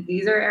and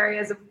these are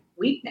areas of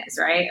weakness,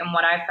 right? And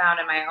what I've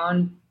found in my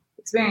own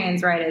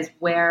experience, right, is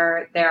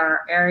where there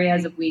are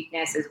areas of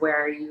weakness is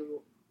where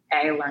you,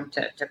 learn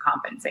to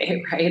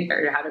compensate, right?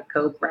 Or how to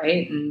cope,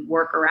 right? And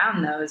work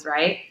around those,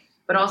 right?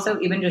 But also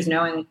even just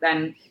knowing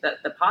then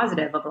the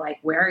positive of like,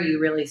 where are you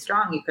really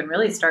strong? You can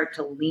really start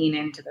to lean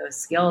into those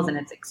skills. And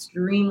it's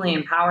extremely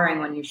empowering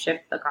when you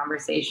shift the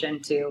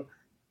conversation to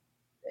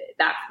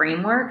that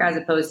framework, as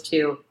opposed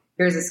to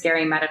here's a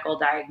scary medical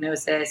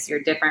diagnosis,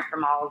 you're different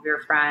from all of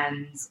your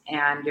friends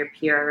and your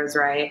peers,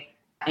 right?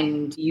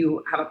 And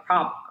you have a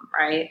problem,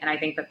 right? And I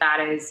think that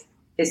is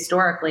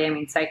historically, I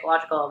mean,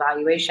 psychological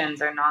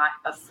evaluations are not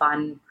a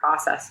fun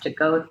process to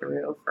go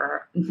through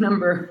for a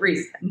number of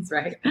reasons,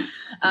 right?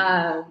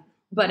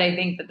 But I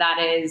think that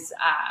is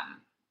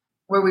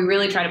where we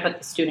really try to put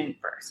the student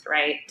first,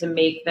 right? To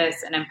make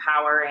this an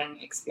empowering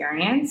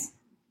experience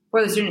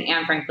for the student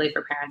and frankly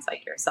for parents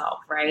like yourself,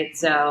 right?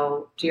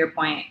 So to your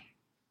point,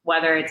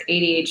 whether it's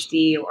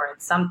ADHD or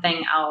it's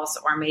something else,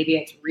 or maybe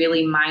it's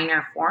really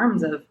minor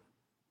forms of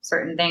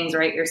certain things,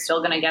 right? You're still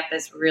going to get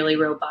this really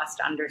robust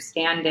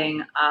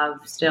understanding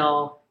of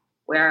still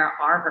where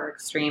are her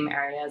extreme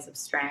areas of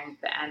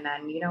strength. And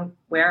then,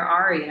 where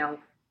are,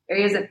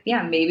 areas that,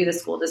 maybe the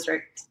school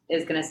district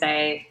is going to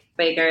say,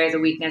 big areas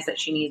of weakness that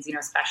she needs,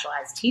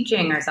 specialized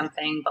teaching or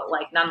something. But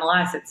like,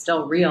 nonetheless, it's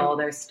still real.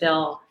 There's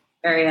still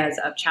areas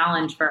of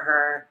challenge for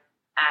her.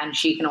 And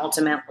she can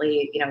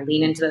ultimately,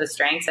 lean into those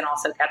strengths and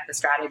also get the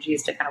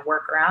strategies to kind of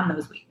work around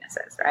those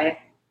weaknesses, right?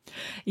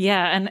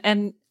 Yeah.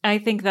 And I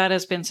think that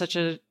has been such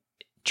a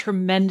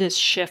tremendous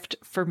shift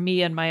for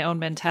me and my own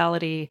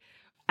mentality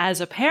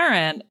as a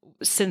parent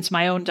since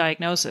my own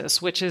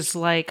diagnosis, which is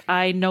like,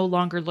 I no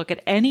longer look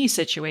at any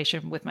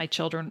situation with my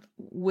children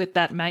with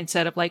that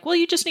mindset of like, well,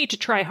 you just need to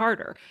try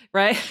harder,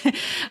 right?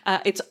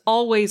 It's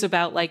always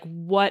about like,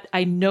 what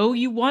I know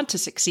you want to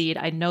succeed.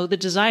 I know the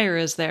desire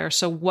is there.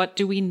 So what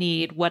do we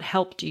need? What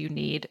help do you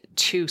need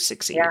to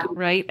succeed? Yeah.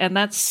 Right. And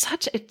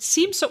it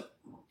seems so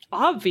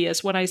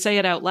obvious when I say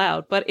it out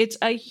loud, but it's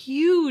a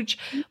huge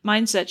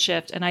mindset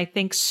shift. And I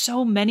think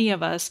so many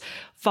of us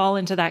fall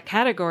into that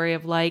category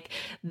of like,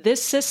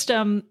 this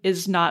system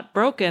is not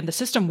broken. The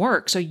system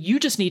works. So you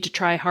just need to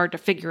try hard to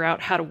figure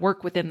out how to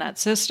work within that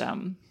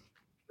system.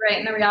 Right.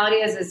 And the reality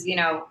is,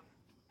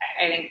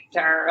 I think to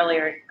our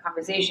earlier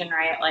conversation,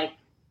 right? Like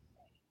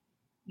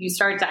you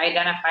start to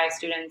identify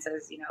students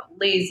as,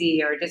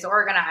 lazy or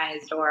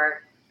disorganized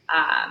or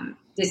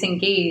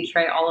disengaged,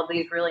 right? All of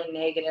these really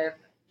negative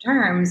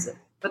terms.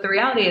 But the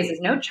reality is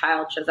no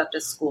child shows up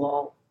to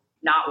school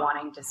not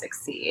wanting to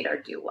succeed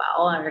or do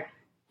well, or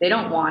they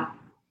don't want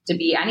to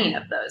be any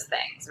of those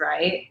things,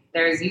 right?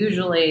 There's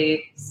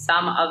usually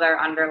some other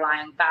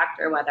underlying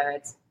factor, whether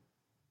it's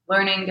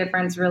learning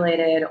difference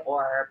related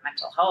or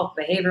mental health,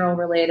 behavioral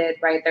related,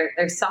 right?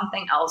 There's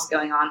something else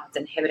going on that's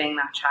inhibiting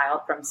that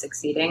child from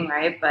succeeding,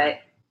 right?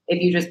 But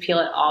if you just peel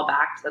it all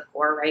back to the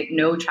core, right?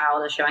 No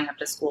child is showing up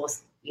to school,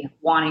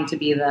 wanting to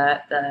be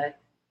the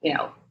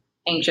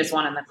anxious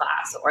one in the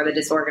class or the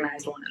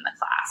disorganized one in the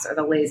class or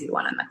the lazy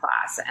one in the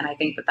class. And I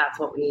think that's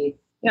what we,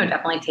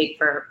 definitely take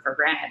for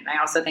granted. And I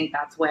also think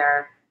that's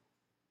where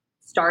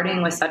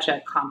starting with such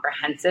a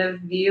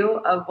comprehensive view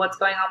of what's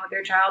going on with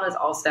your child is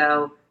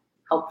also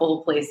a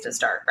helpful place to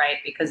start, right?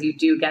 Because you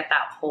do get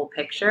that whole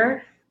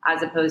picture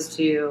as opposed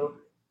to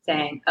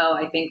saying, oh,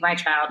 I think my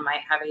child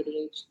might have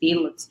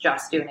ADHD. Let's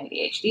just do an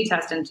ADHD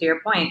test. And to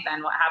your point,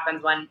 then what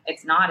happens when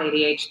it's not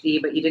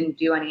ADHD, but you didn't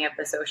do any of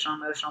the social,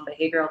 emotional,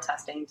 behavioral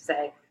testing to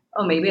say,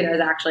 oh, maybe it is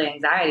actually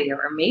anxiety,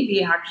 or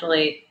maybe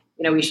actually,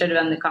 we should have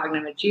done the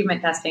cognitive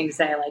achievement testing to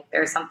say like,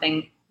 there's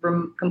something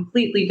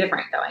completely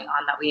different going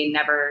on that we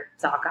never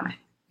saw coming.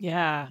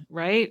 Yeah.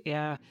 Right.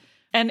 Yeah.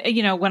 And,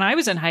 when I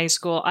was in high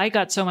school, I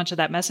got so much of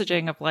that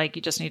messaging of like,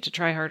 you just need to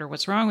try harder.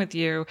 What's wrong with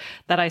you?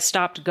 That I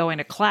stopped going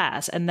to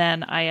class. And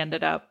then I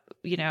ended up,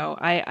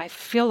 I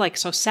feel like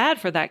so sad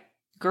for that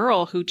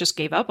girl who just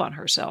gave up on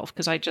herself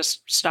because I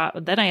just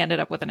stopped. Then I ended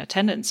up with an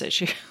attendance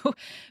issue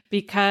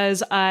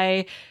because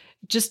I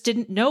just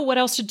didn't know what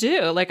else to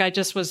do. Like I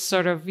just was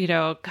sort of,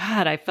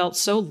 God, I felt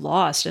so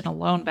lost and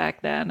alone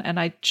back then. And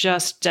I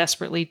just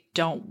desperately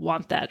don't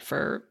want that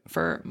for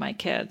my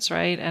kids.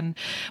 Right.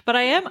 But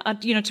I am,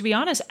 to be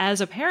honest, as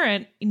a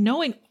parent,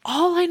 knowing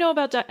all I know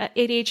about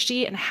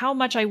ADHD and how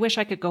much I wish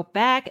I could go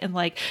back and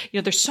like,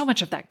 there's so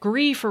much of that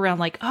grief around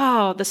like,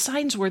 oh, the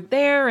signs were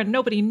there and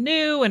nobody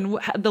knew and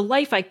the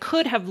life I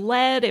could have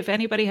led if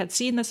anybody had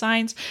seen the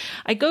signs.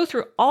 I go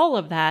through all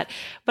of that,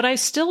 but I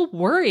still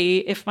worry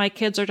if my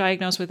kids are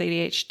diagnosed with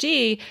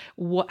ADHD,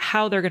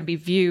 how they're going to be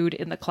viewed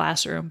in the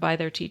classroom by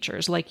their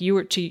teachers. Like you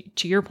were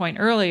to your point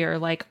earlier,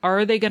 like,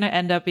 are they going to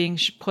end up being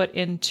put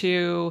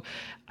into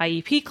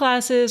IEP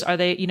classes? Are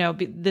they,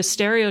 the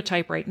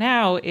stereotype right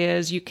now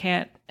is you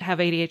can't have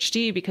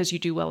ADHD because you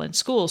do well in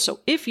school. So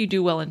if you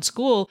do well in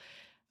school,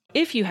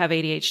 if you have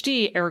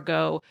ADHD,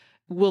 ergo,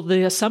 will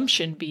the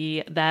assumption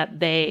be that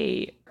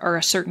they are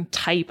a certain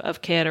type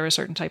of kid or a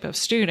certain type of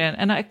student?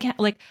 And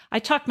I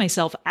talked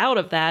myself out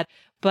of that.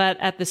 But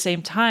at the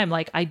same time,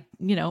 like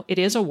it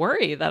is a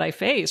worry that I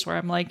face where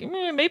I'm like,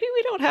 maybe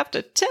we don't have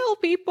to tell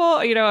people,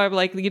 I'm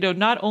like,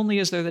 not only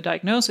is there the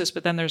diagnosis,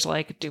 but then there's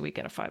like, do we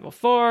get a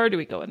 504? Do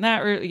we go in that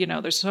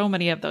route? There's so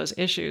many of those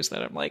issues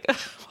that I'm like,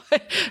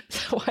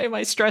 why am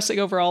I stressing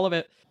over all of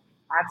it?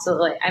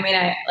 Absolutely. I mean,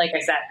 like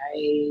I said,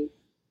 I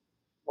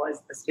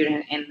was the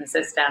student in the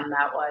system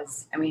that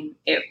was,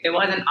 it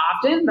wasn't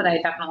often, but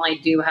I definitely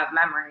do have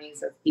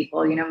memories of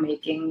people,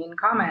 making mean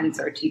comments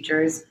or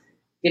teachers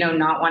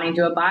not wanting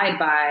to abide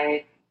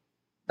by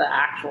the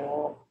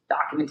actual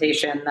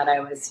documentation that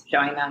I was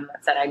showing them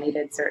that said I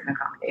needed certain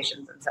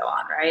accommodations and so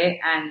on, right?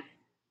 And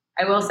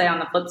I will say on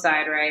the flip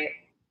side, right,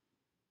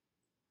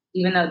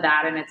 even though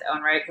that in its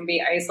own right can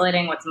be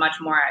isolating, what's much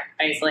more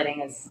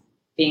isolating is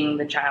being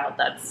the child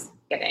that's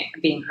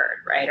being heard,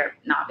 right, or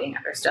not being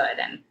understood,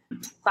 and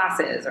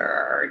classes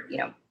or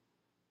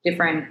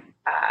different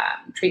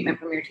treatment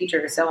from your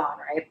teacher, so on,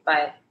 right?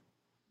 But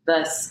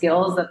the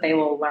skills that they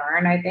will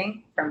learn, I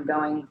think, from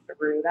going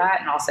through that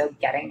and also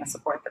getting the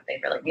support that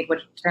they really need,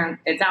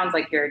 it sounds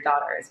like your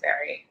daughter is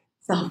very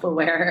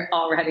self-aware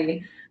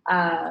already.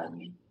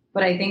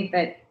 But I think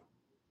that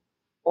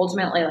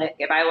ultimately, like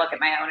if I look at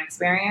my own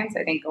experience,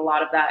 I think a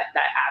lot of that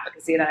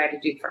advocacy that I had to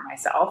do for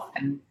myself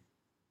and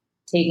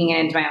taking it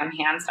into my own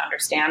hands to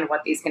understand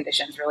what these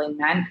conditions really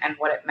meant and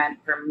what it meant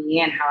for me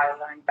and how I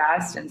learned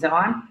best and so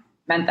on,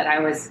 meant that I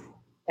was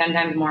 10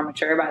 times more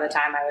mature by the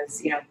time I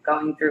was,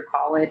 going through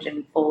college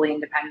and fully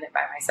independent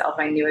by myself.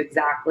 I knew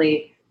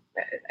exactly,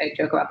 I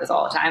joke about this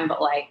all the time, but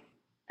I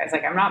was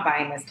like, I'm not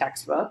buying this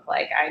textbook.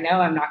 Like, I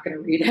know I'm not going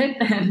to read it.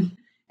 And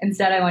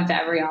instead I went to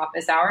every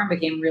office hour and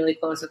became really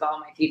close with all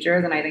my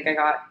teachers. And I think I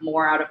got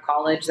more out of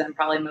college than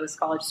probably most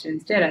college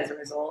students did as a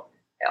result.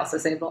 I also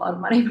saved a lot of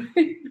money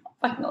by not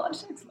buying a lot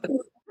of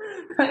textbooks.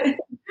 But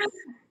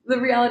the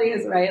reality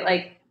is,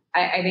 right,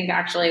 I think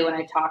actually when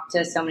I talk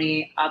to so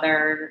many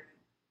other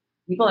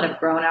people that have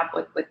grown up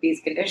with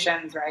these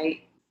conditions,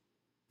 right,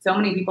 so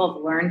many people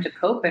have learned to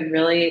cope in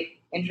really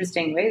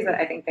interesting ways that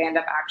I think they end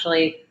up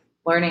actually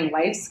learning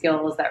life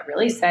skills that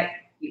really set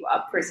you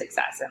up for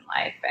success in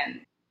life.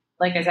 And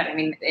like I said, I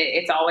mean,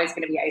 it's always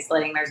going to be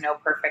isolating. There's no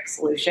perfect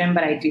solution,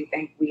 but I do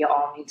think we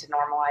all need to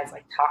normalize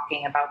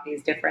talking about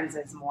these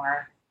differences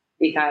more,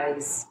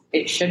 because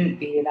it shouldn't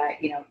be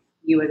that,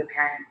 you as a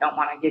parent don't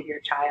want to give your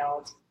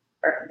child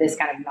or this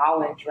kind of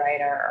knowledge, right,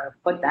 or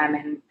put them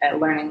in a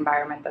learning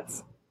environment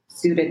that's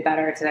suited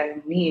better to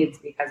their needs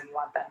because you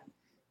want them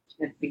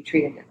to be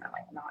treated differently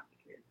and not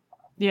be treated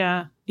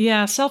differently.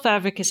 Yeah.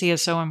 Self-advocacy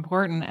is so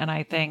important. And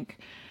I think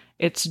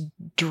it's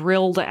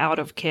drilled out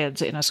of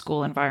kids in a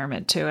school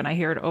environment too. And I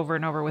hear it over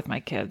and over with my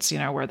kids,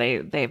 where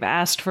they've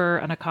asked for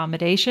an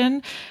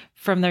accommodation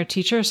from their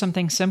teacher,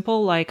 something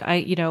simple like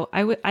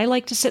I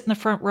like to sit in the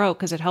front row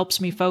because it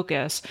helps me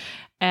focus.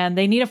 And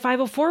they need a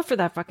 504 for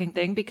that fucking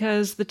thing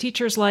because the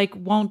teachers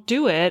won't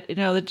do it.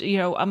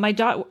 My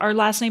daughter, our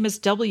last name is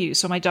W.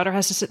 So my daughter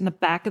has to sit in the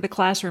back of the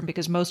classroom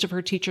because most of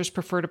her teachers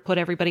prefer to put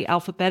everybody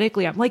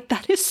alphabetically. I'm like,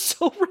 that is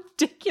so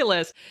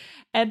ridiculous.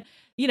 And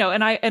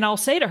I'll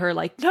say to her,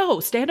 no,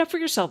 stand up for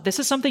yourself. This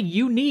is something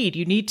you need.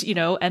 You need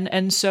to,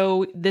 and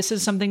so this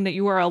is something that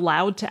you are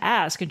allowed to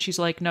ask. And she's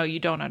like, no, you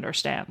don't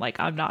understand.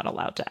 I'm not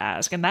allowed to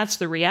ask. And that's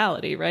the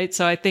reality, right?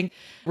 So I think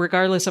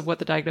regardless of what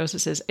the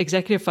diagnosis is,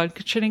 executive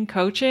functioning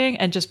coaching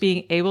and just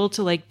being able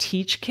to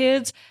teach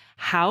kids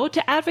how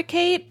to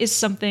advocate is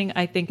something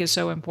I think is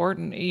so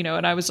important,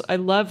 and I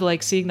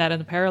love seeing that in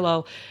the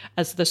parallel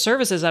as the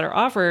services that are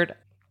offered,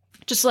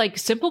 just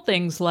simple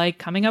things like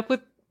coming up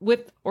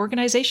with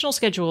organizational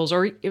schedules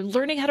or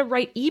learning how to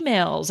write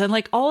emails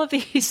and all of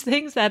these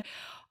things that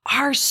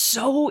are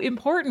so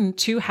important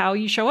to how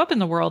you show up in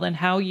the world and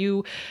how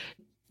you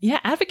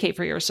advocate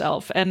for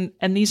yourself. And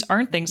these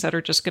aren't things that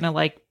are just going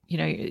to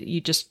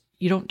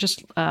you don't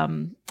just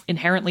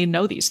inherently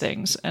know these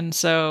things. And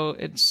so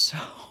it's so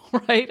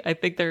right. I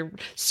think they're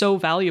so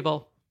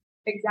valuable.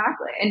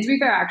 Exactly. And to be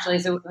fair, actually,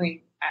 so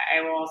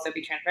I will also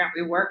be transparent.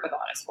 We work with a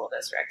lot of school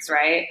districts,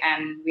 right?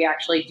 And we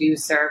actually do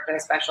serve their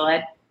special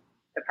ed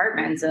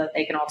departments so that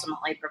they can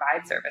ultimately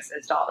provide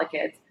services to all the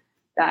kids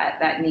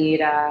that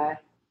need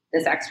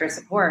this extra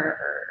support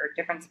or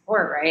different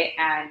support, right?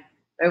 And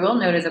I will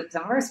notice that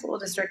some of our school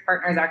district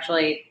partners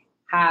actually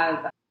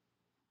have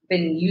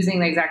been using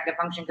the executive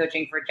function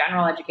coaching for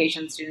general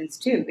education students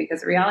too,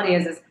 because the reality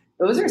is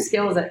those are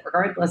skills that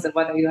regardless of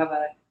whether you have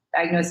a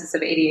diagnosis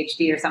of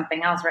ADHD or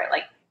something else,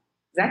 right?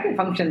 Executive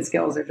function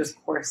skills are just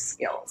core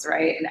skills,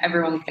 right? And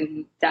everyone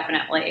can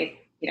definitely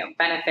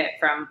benefit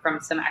from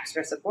some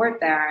extra support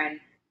there. And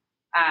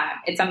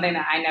it's something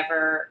that I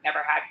never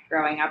had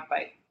growing up, but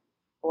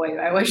boy,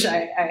 I wish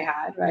I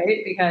had, right?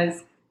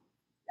 Because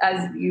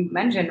as you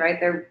mentioned, right,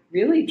 they're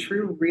really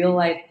true real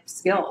life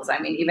skills. I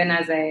mean, even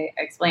as I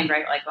explained,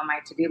 right, when my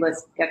to-do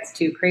list gets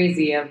too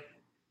crazy of,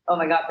 oh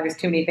my God, there's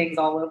too many things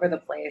all over the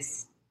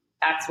place.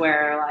 That's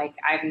where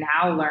I've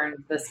now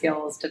learned the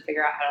skills to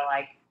figure out how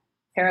to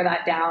pare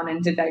that down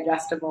into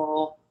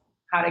digestible,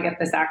 how to get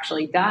this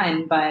actually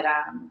done. But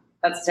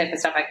that's the type of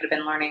stuff I could have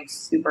been learning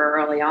super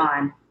early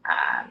on,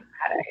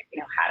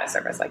 had a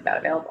service like that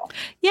available.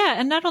 Yeah.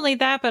 And not only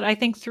that, but I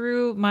think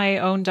through my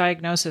own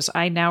diagnosis,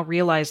 I now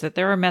realize that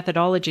there are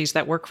methodologies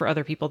that work for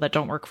other people that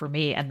don't work for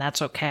me. And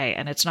that's okay.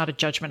 And it's not a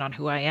judgment on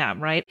who I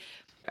am, right?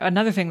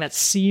 Another thing that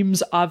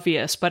seems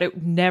obvious, but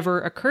it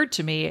never occurred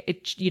to me,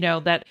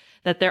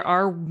 that there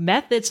are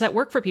methods that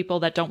work for people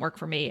that don't work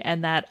for me,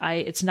 and that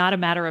it's not a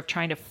matter of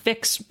trying to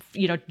fix,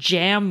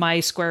 jam my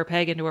square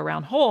peg into a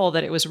round hole,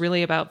 that it was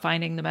really about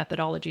finding the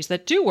methodologies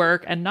that do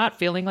work and not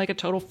feeling like a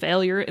total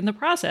failure in the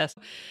process.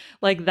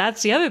 Like,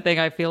 that's the other thing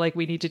I feel like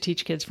we need to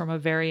teach kids from a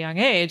very young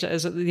age,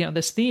 as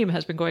this theme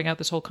has been going out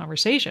this whole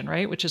conversation,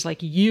 right? Which is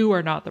like, you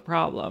are not the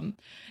problem.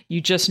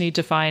 You just need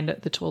to find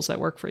the tools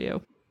that work for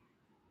you.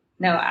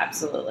 No,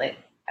 absolutely.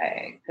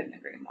 I couldn't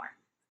agree more.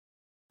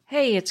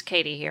 Hey, it's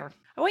Katie here.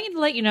 I want you to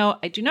let you know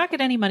I do not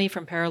get any money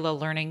from Parallel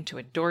Learning to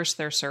endorse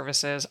their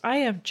services. I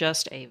am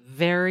just a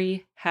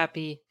very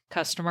happy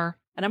customer.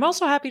 And I'm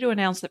also happy to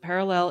announce that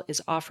Parallel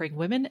is offering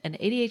women and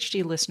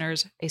ADHD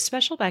listeners a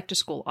special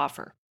back-to-school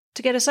offer.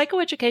 To get a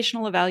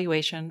psychoeducational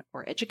evaluation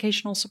or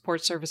educational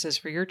support services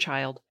for your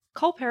child,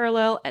 call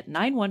Parallel at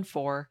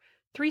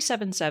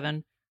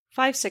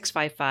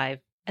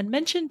 914-377-5655 and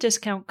mention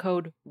discount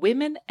code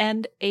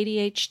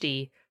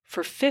WOMENANDADHD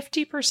for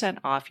 50%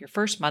 off your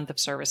first month of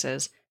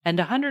services and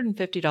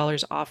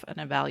 $150 off an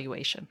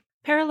evaluation.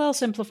 Parallel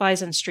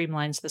simplifies and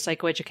streamlines the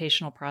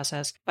psychoeducational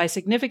process by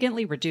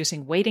significantly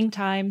reducing waiting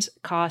times,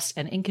 costs,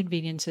 and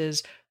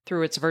inconveniences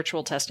through its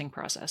virtual testing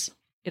process.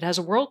 It has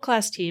a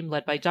world-class team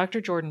led by Dr.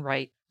 Jordan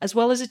Wright, as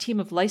well as a team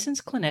of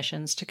licensed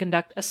clinicians to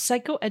conduct a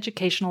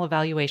psychoeducational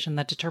evaluation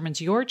that determines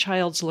your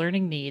child's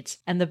learning needs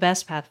and the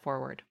best path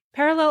forward.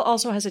 Parallel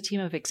also has a team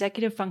of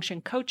executive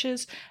function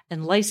coaches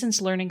and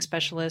licensed learning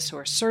specialists who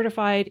are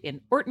certified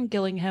in Orton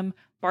Gillingham,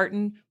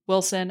 Barton,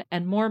 Wilson,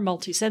 and more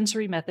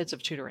multisensory methods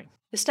of tutoring.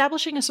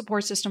 Establishing a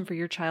support system for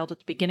your child at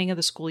the beginning of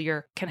the school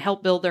year can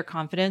help build their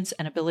confidence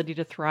and ability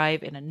to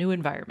thrive in a new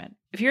environment.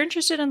 If you're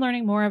interested in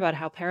learning more about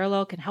how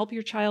Parallel can help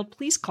your child,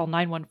 please call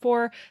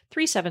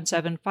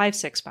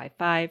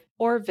 914-377-5655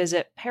 or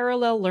visit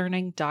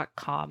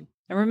parallellearning.com.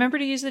 And remember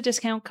to use the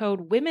discount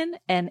code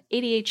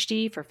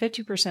WOMENANDADHD for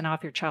 50%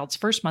 off your child's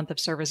first month of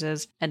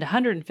services and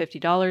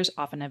 $150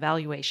 off an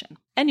evaluation.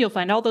 And you'll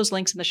find all those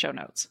links in the show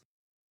notes.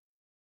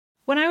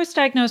 When I was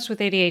diagnosed with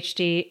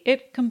ADHD,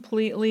 it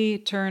completely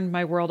turned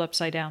my world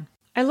upside down.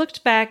 I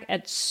looked back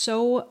at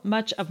so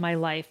much of my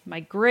life,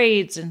 my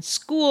grades in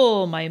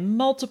school, my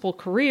multiple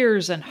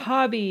careers and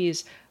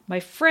hobbies, my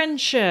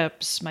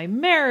friendships, my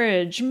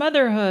marriage,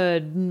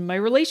 motherhood, my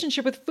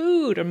relationship with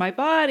food or my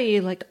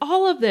body, like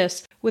all of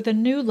this with a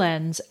new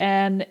lens,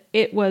 and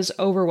it was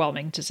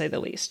overwhelming to say the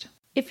least.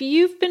 If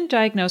you've been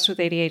diagnosed with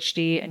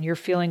ADHD and you're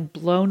feeling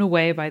blown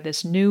away by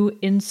this new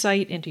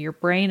insight into your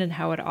brain and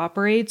how it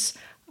operates,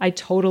 I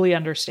totally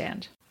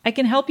understand. I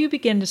can help you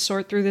begin to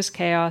sort through this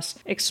chaos,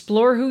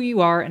 explore who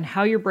you are and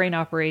how your brain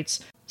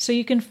operates, so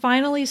you can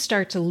finally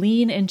start to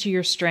lean into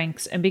your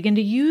strengths and begin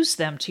to use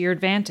them to your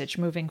advantage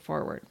moving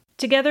forward.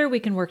 Together,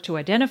 we can work to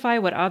identify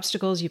what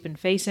obstacles you've been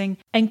facing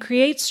and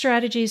create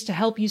strategies to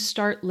help you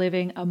start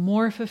living a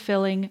more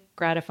fulfilling,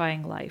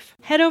 gratifying life.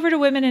 Head over to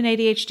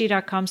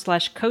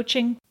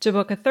womenandadhd.com/coaching to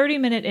book a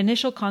 30-minute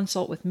initial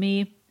consult with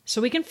me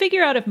so we can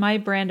figure out if my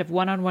brand of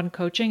one-on-one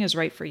coaching is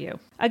right for you.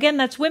 Again,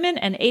 that's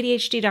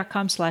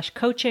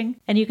womenandadhd.com/coaching,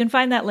 and you can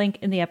find that link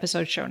in the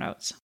episode show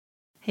notes.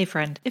 Hey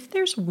friend, if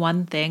there's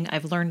one thing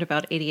I've learned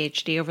about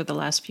ADHD over the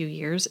last few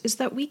years is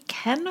that we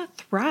can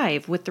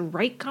thrive with the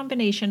right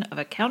combination of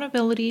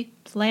accountability,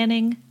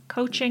 planning,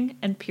 coaching,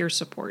 and peer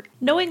support.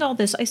 Knowing all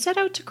this, I set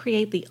out to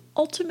create the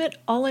ultimate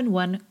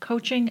all-in-one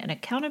coaching and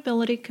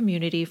accountability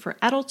community for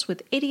adults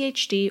with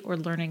ADHD or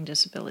learning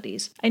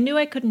disabilities. I knew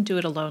I couldn't do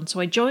it alone,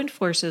 so I joined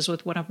forces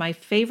with one of my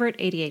favorite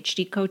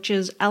ADHD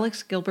coaches,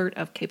 Alex Gilbert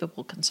of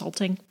Capable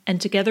Consulting, and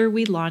together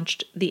we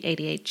launched the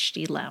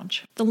ADHD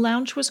Lounge. The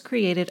Lounge was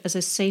created as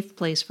a safe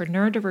place for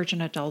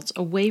neurodivergent adults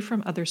away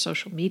from other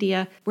social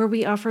media, where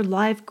we offer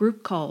live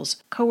group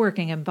calls,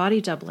 co-working, and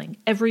body doubling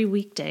every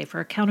weekday for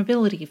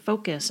accountability,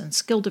 focus, and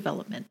skill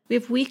development. We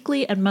have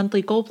weekly and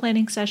monthly goal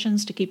planning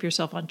sessions to keep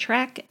yourself on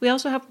track. We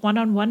also have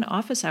one-on-one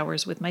office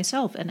hours with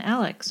myself and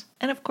Alex,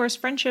 and of course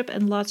friendship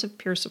and lots of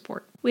peer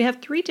support. We have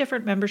 3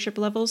 different membership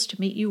levels to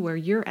meet you where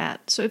you're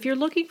at, so if you're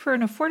looking for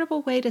an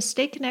affordable way to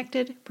stay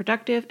connected,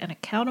 productive, and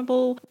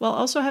accountable while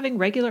also having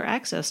regular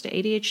access to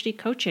ADHD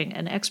coaching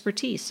and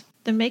expertise,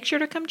 then make sure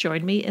to come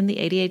join me in the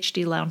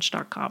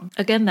ADHDlounge.com.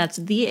 Again, that's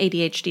the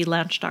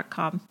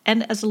ADHDlounge.com.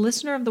 And as a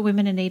listener of the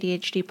Women in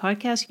ADHD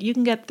podcast, you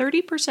can get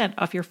 30%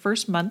 off your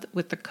first month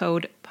with the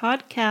code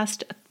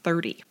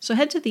PODCAST30. So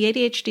head to the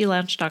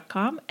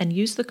ADHDlounge.com and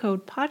use the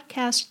code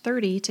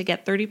PODCAST30 to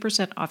get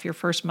 30% off your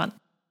first month.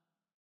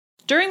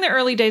 During the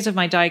early days of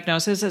my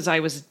diagnosis, as I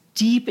was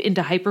deep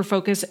into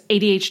hyperfocus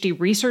ADHD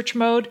research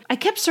mode, I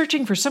kept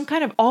searching for some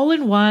kind of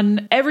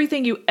all-in-one,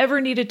 everything you ever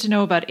needed to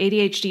know about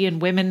ADHD in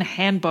women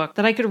handbook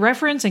that I could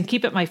reference and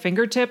keep at my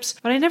fingertips,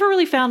 but I never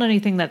really found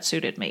anything that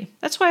suited me.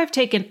 That's why I've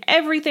taken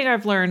everything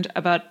I've learned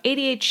about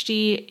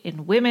ADHD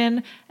in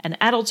women and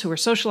adults who are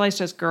socialized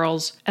as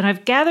girls, and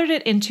I've gathered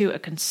it into a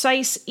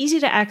concise,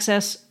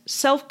 easy-to-access,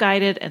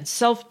 self-guided, and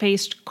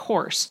self-paced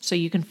course so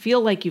you can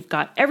feel like you've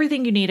got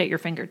everything you need at your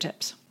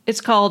fingertips. It's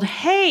called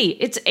Hey,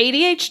 It's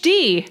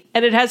ADHD,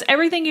 and it has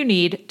everything you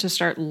need to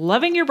start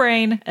loving your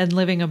brain and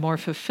living a more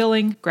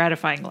fulfilling,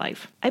 gratifying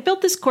life. I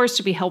built this course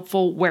to be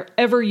helpful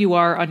wherever you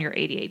are on your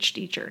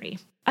ADHD journey.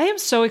 I am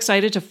so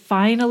excited to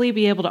finally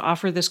be able to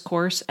offer this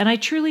course, and I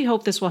truly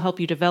hope this will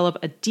help you develop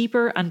a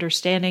deeper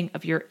understanding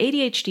of your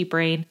ADHD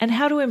brain and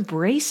how to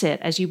embrace it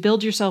as you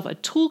build yourself a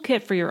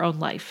toolkit for your own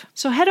life.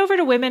 So head over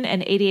to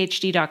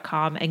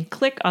womenandadhd.com and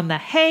click on the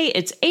Hey,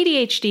 It's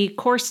ADHD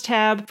course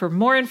tab for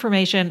more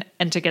information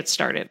and to get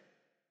started.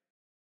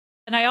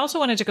 And I also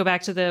wanted to go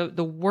back to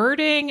the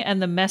wording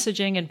and the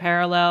messaging in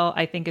parallel,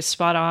 I think is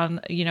spot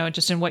on,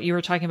 just in what you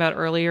were talking about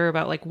earlier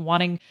about like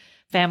wanting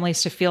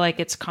families to feel like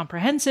it's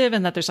comprehensive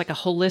and that there's like a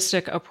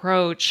holistic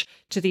approach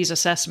to these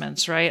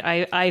assessments,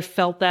 right? I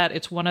felt that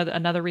it's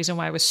another reason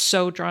why I was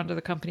so drawn to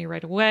the company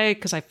right away,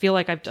 because I feel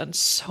like I've done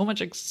so much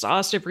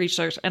exhaustive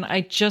research and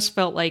I just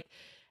felt like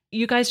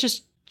you guys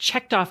just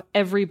checked off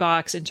every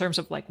box in terms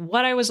of like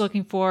what I was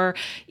looking for,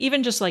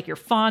 even just like your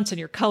fonts and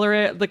your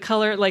color, the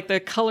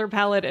color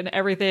palette and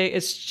everything.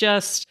 It's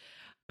just,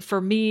 for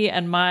me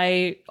and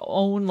my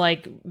own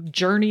like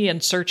journey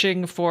and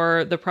searching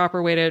for the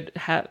proper way to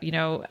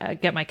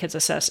get my kids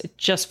assessed, it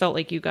just felt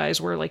like you guys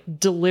were like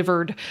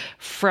delivered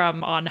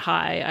from on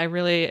high.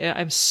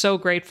 I'm so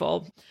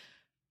grateful.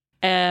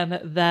 And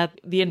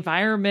that the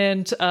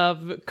environment of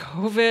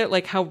COVID,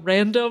 like how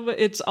random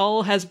it's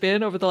all has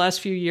been over the last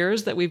few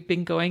years that we've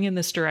been going in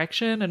this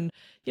direction. And,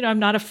 I'm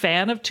not a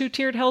fan of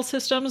two-tiered health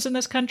systems in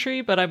this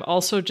country, but I'm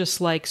also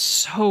just like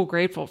so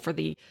grateful for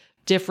the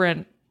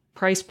different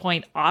price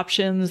point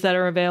options that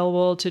are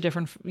available to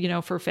different,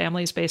 for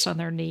families based on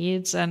their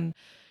needs. And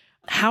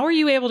how are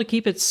you able to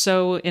keep it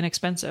so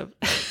inexpensive?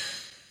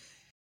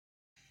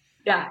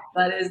 Yeah,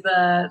 that is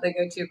the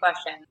go-to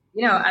question.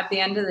 At the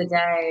end of the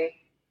day,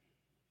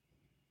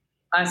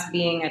 us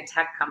being a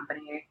tech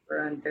company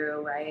through and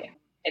through, right?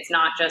 It's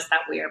not just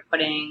that we are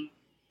putting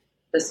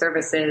the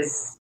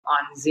services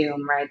on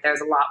Zoom, right?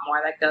 There's a lot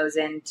more that goes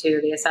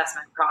into the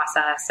assessment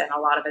process and a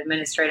lot of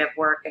administrative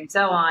work and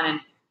so on. And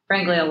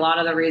frankly, a lot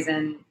of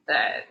the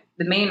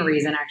main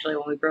reason actually,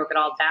 when we broke it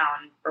all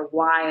down for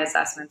why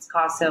assessments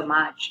cost so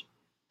much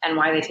and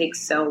why they take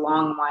so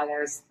long and why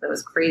there's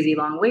those crazy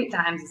long wait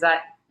times is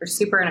that they're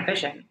super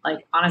inefficient.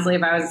 Like, honestly,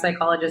 if I was a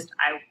psychologist,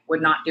 I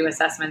would not do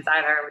assessments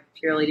either. I would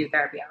purely do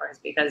therapy hours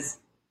because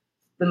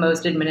the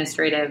most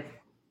administrative,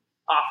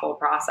 awful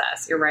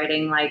process. You're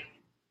writing like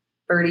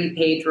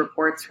 30-page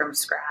reports from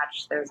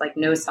scratch. There's like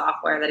no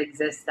software that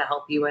exists to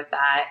help you with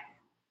that.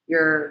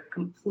 You're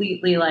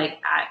completely like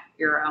at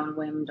your own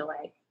whim to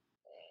like,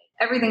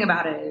 everything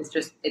about it is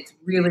just, it's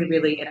really,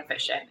 really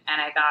inefficient.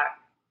 And I got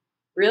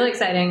really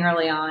exciting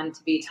early on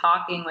to be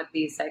talking with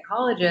these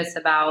psychologists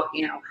about,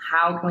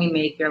 how can we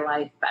make your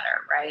life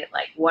better, right?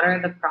 Like, what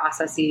are the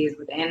processes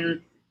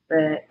within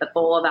the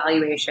full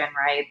evaluation,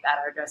 right, that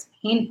are just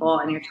painful?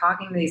 And you're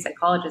talking to these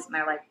psychologists and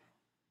they're like,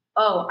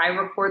 oh, I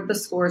record the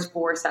scores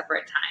 4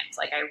 separate times.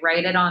 Like, I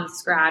write it on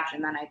Scratch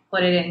and then I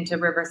put it into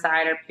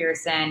Riverside or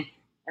Pearson.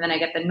 And then I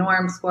get the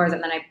norm scores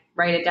and then I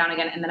write it down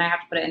again. And then I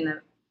have to put it in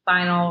the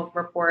final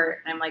report.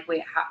 And I'm like,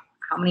 wait,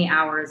 how many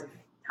hours of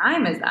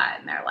time is that?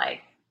 And they're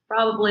like,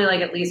 probably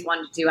like at least 1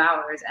 to 2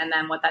 hours. And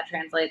then what that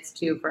translates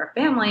to for a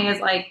family is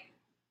like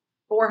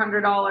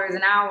 $400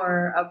 an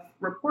hour of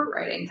report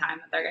writing time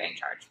that they're getting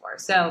charged for.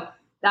 So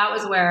that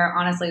was where,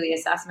 honestly, the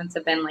assessments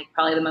have been like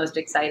probably the most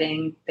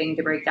exciting thing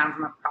to break down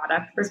from a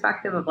product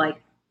perspective of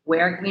like,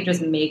 where can we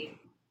just make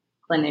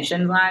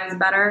clinicians' lives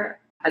better,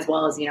 as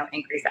well as,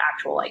 increase the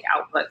actual like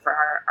output for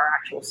our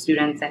actual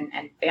students and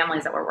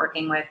families that we're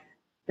working with,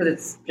 because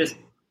it's just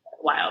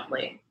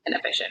wildly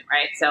inefficient,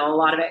 right? So a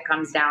lot of it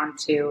comes down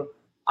to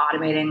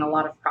automating a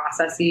lot of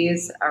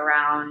processes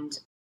around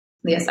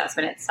the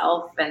assessment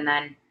itself. And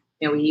then,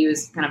 we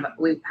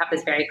have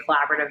this very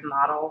collaborative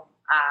model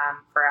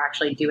for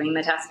actually doing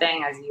the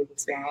testing, as you've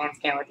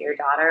experienced with your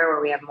daughter,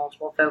 where we have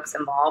multiple folks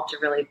involved to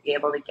really be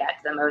able to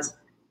get to the most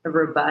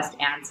robust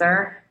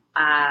answer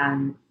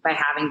by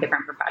having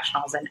different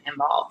professionals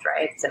involved,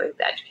 right? So we have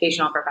the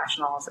educational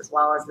professionals as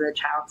well as the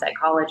child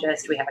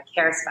psychologist. We have a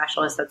care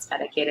specialist that's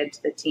dedicated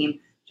to the team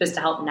just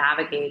to help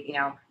navigate,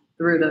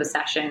 through those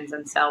sessions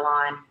and so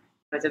on.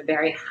 It's a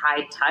very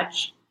high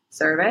touch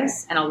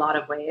service in a lot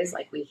of ways.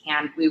 Like we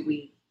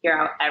hear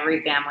out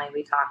every family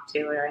we talk to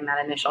during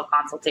that initial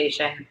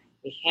consultation.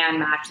 We hand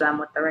match them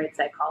with the right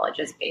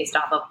psychologist based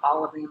off of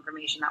all of the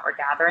information that we're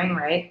gathering,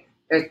 right?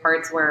 There's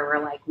parts where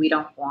we're like, we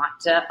don't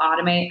want to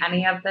automate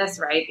any of this,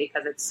 right?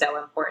 Because it's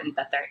so important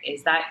that there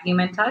is that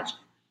human touch.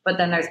 But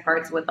then there's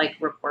parts with like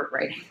report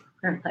writing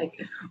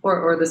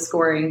or the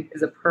scoring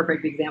is a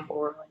perfect example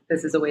where like,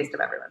 this is a waste of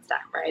everyone's time,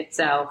 right?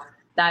 So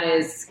that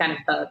is kind of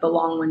the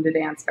long-winded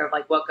answer of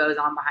like what goes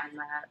on behind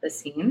the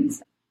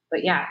scenes.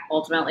 But yeah,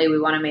 ultimately we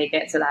want to make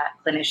it so that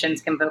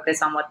clinicians can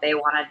focus on what they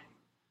want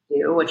to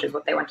do, which is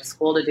what they went to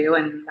school to do.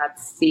 And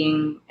that's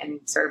seeing and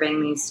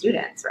serving these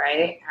students,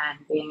 right? And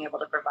being able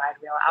to provide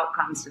real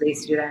outcomes to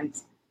these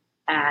students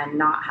and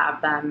not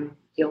have them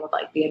deal with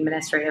like the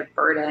administrative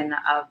burden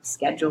of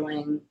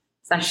scheduling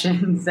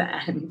sessions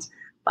and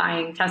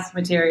buying test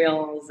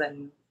materials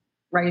and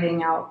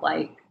writing out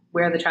like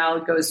where the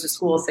child goes to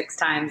school 6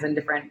 times and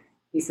different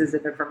pieces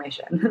of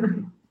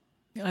information.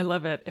 I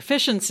love it.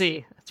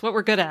 Efficiency. That's what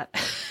we're good at.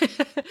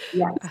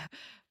 Yes.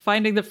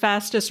 Finding the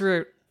fastest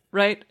route,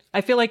 right?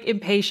 I feel like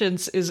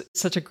impatience is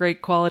such a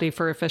great quality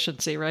for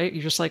efficiency, right?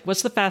 You're just like,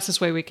 what's the fastest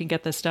way we can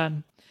get this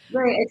done?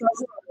 Right. It's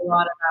also a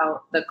lot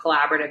about the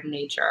collaborative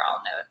nature,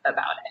 I'll note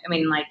about it. I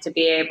mean, like to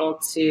be able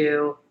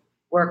to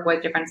work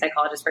with different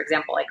psychologists, for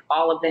example, like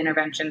all of the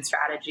intervention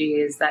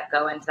strategies that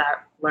go into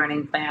that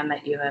learning plan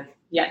that you have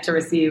yet to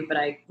receive, but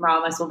I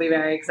promise will be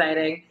very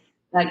exciting,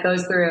 that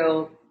goes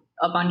through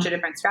a bunch of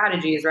different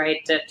strategies,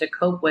 right, to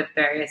cope with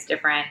various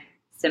different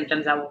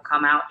symptoms that will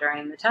come out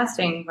during the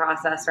testing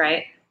process,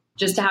 right?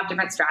 Just to have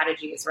different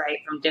strategies, right,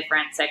 from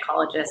different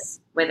psychologists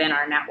within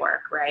our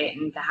network, right?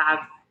 And to have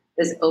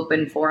this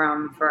open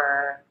forum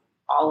for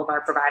all of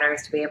our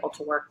providers to be able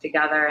to work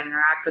together and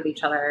interact with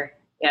each other.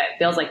 Yeah, it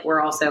feels like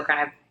we're also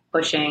kind of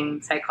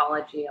pushing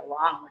psychology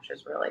along, which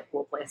is a really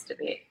cool place to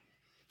be.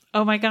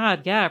 Oh my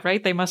God. Yeah.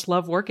 Right. They must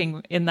love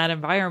working in that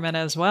environment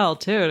as well,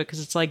 too, because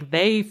it's like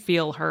they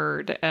feel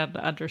heard and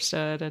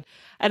understood.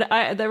 And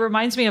that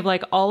reminds me of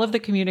like all of the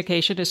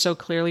communication is so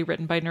clearly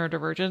written by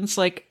neurodivergents,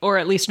 like, or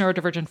at least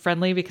neurodivergent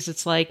friendly, because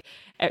it's like,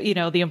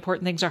 the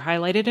important things are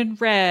highlighted in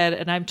red.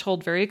 And I'm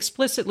told very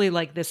explicitly,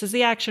 like, this is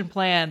the action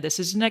plan. This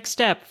is the next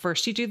step.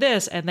 First you do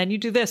this and then you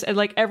do this. And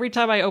like every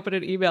time I open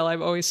an email,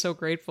 I'm always so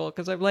grateful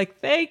because I'm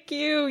like, thank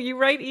you. You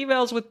write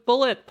emails with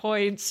bullet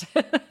points.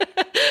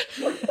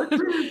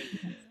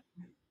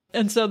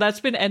 And so that's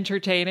been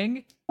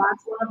entertaining.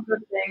 That's one of the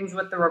things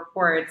with the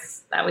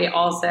reports that we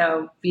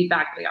also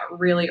feedback we got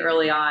really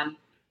early on.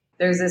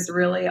 There's this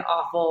really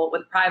awful,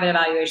 with private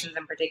evaluations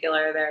in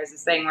particular, there's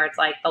this thing where it's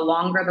like the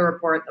longer the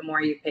report, the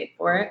more you pay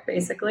for it,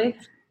 basically.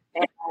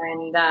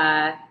 And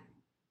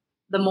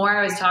the more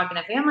I was talking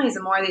to families,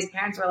 the more these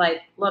parents were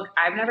like, look,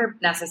 I've never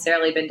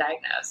necessarily been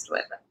diagnosed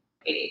with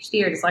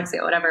ADHD or dyslexia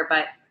or whatever,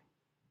 but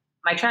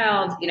my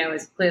child,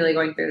 is clearly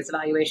going through this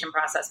evaluation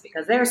process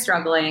because they're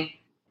struggling.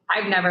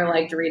 I've never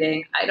liked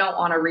reading. I don't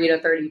want to read a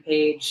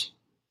 30-page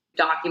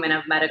document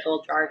of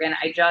medical jargon.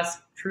 I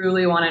just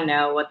truly want to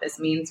know what this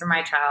means for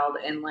my child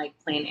in like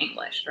plain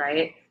English,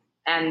 right?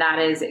 And that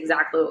is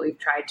exactly what we've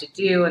tried to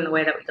do. And the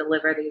way that we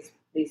deliver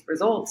these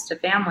results to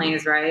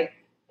families, right,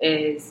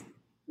 is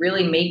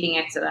really making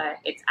it so that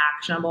it's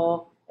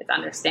actionable, it's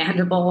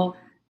understandable,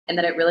 and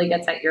that it really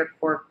gets at your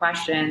core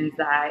questions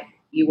that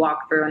you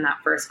walk through in that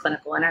first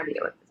clinical interview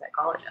with the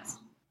psychologist.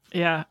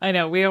 Yeah, I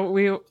know.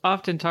 We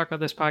often talk on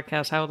this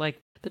podcast how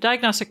like the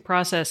diagnostic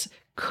process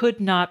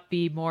could not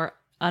be more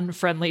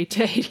unfriendly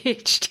to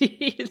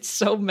ADHD in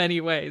so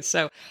many ways.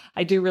 So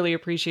I do really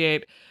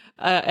appreciate,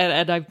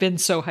 and I've been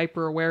so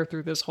hyper aware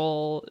through this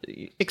whole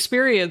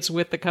experience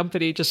with the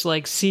company, just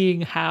like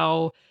seeing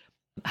how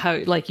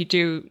like you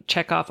do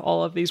check off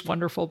all of these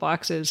wonderful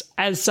boxes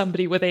as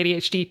somebody with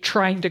ADHD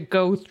trying to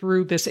go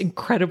through this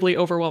incredibly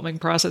overwhelming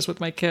process with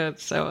my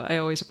kids. So I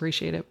always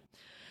appreciate it.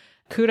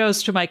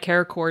 Kudos to my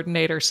care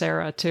coordinator,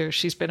 Sarah, too.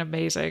 She's been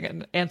amazing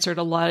and answered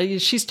a lot.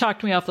 She's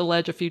talked me off the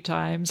ledge a few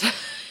times.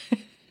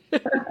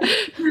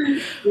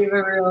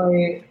 There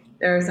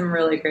are some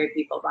really great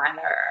people behind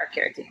our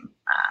care team,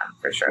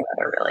 for sure,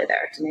 that are really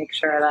there to make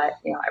sure that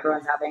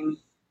everyone's having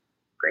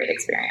great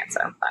experience.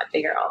 So I'm glad to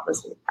hear all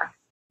this feedback.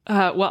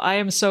 Well, I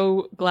am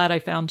so glad I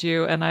found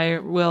you, and I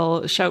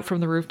will shout from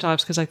the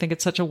rooftops because I think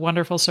it's such a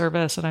wonderful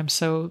service, and I'm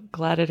so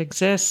glad it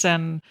exists.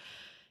 And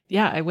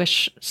yeah, I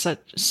wish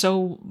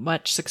so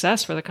much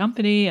success for the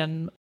company.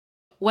 And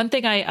one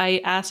thing I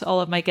ask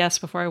all of my guests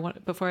before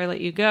I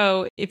let you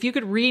go, if you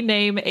could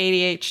rename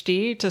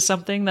ADHD to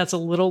something that's a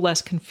little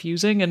less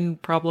confusing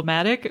and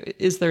problematic,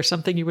 is there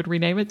something you would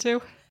rename it to?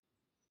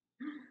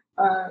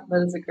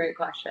 That is a great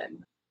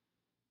question.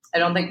 I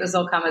don't think this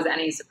will come as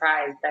any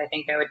surprise, but I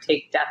think I would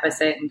take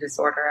deficit and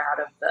disorder out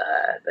of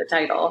the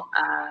title,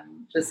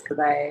 just because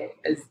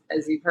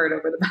as you've heard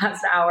over the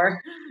past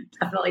hour,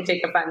 definitely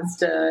take offense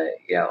to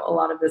a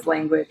lot of this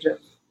language of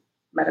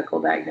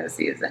medical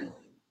diagnoses and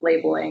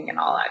labeling and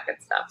all that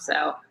good stuff.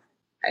 So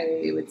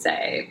I would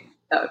say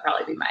that would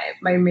probably be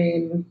my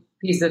main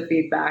piece of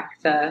feedback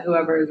to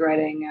whoever is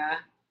writing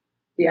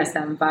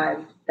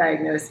DSM-5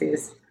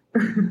 diagnoses.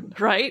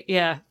 Right?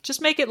 Yeah.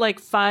 Just make it like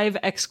 5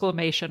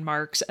 exclamation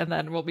marks and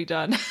then we'll be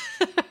done.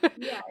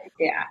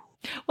 Yeah.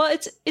 Well,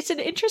 it's an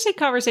interesting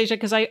conversation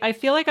because I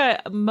feel like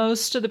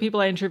most of the people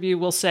I interview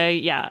will say,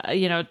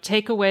 yeah,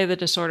 take away the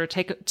disorder,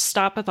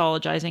 stop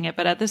pathologizing it.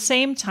 But at the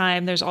same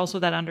time, there's also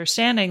that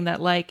understanding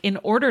that like in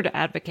order to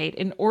advocate,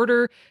 in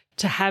order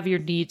to have your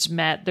needs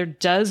met,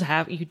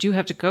 you do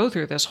have to go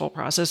through this whole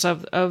process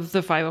of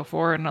the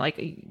 504. And like,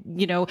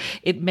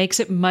 it makes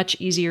it much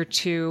easier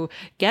to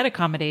get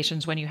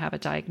accommodations when you have a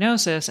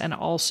diagnosis. And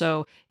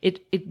also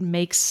it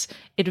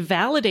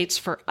validates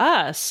for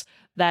us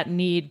that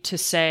need to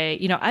say,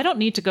 I don't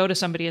need to go to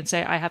somebody and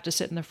say, I have to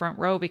sit in the front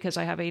row because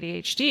I have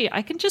ADHD.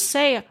 I can just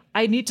say,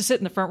 I need to sit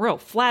in the front row,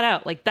 flat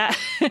out like that,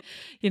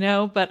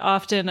 but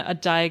often a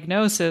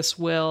diagnosis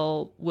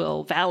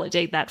will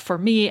validate that for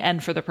me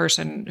and for the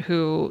person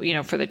who,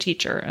 for the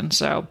teacher. And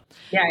so.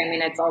 Yeah. I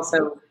mean, it's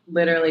also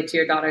literally, to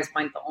your daughter's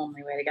point, the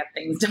only way to get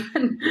things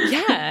done.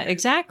 Yeah,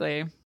 exactly.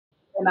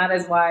 And that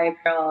is why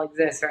Parallel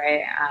exists,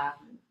 right?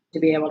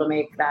 To be able to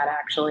make that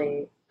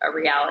actually a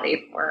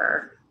reality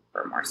for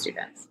more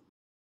students.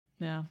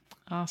 Yeah.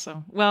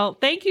 Awesome. Well,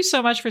 thank you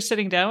so much for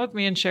sitting down with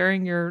me and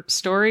sharing your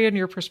story and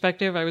your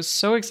perspective. I was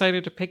so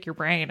excited to pick your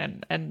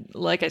brain and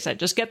like I said,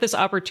 just get this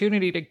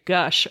opportunity to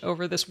gush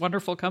over this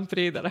wonderful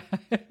company that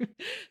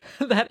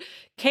that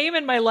came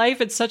in my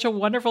life at such a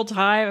wonderful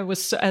time and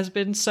has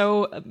been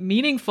so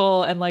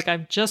meaningful. And like,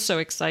 I'm just so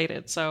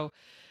excited. So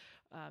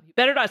you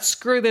better not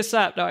screw this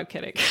up. No, I'm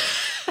kidding.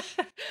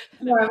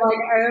 No, I'm like,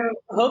 I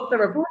hope the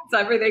report's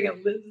everything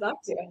it lives up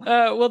to.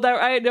 Well,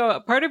 I know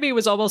part of me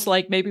was almost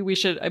like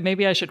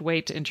maybe I should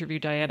wait to interview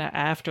Diana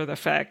after the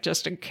fact,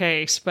 just in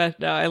case. But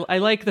no, I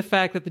like the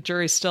fact that the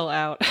jury's still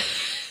out.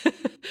 So,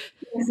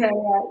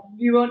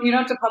 you don't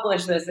have to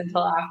publish this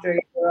until after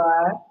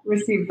you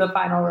receive the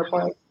final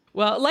report.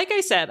 Well, like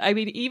I said, I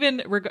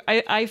mean,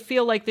 I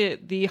feel like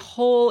the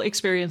whole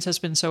experience has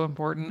been so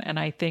important. And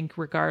I think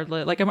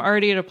regardless, like I'm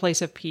already at a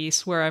place of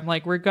peace where I'm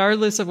like,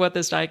 regardless of what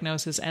this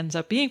diagnosis ends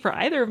up being for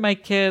either of my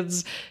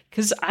kids,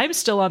 because I'm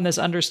still on this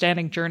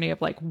understanding journey of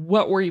like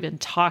what we're even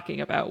talking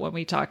about when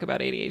we talk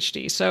about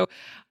ADHD. So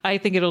I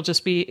think it'll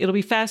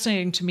be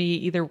fascinating to me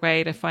either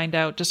way to find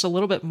out just a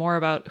little bit more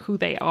about who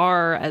they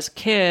are as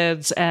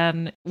kids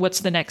and what's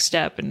the next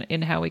step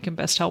in how we can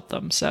best help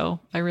them. So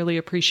I really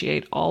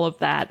appreciate all of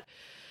that,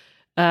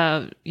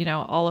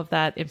 all of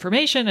that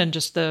information and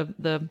just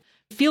the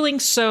feeling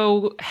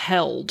so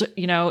held,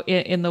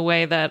 in the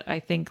way that I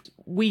think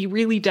we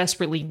really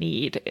desperately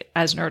need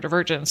as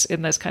neurodivergents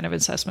in this kind of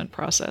assessment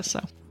process.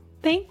 So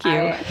thank you.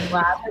 I'm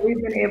glad that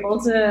we've been able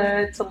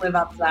to live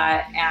up to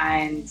that.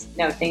 And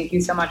thank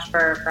you so much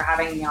for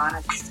having me on.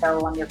 It's so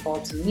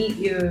wonderful to meet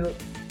you.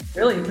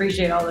 Really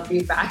appreciate all the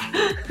feedback.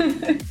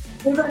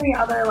 If there's any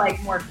other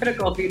more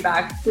critical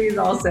feedback, please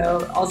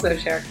also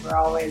share. We're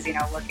always,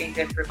 looking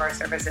to improve our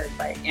services.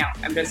 But,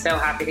 I'm just so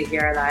happy to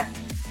hear that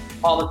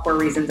all the core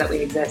reasons that we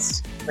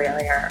exist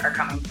really are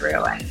coming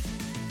through and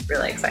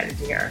really excited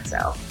to hear.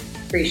 So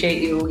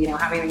appreciate you,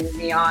 having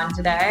me on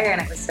today.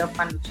 And it was so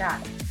fun to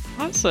chat.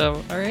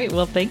 Awesome. All right.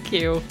 Well, thank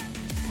you.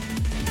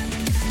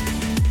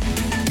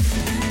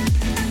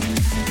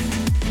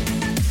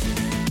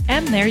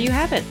 And there you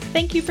have it.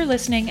 Thank you for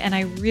listening, and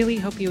I really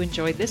hope you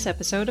enjoyed this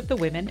episode of the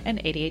Women and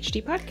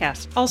ADHD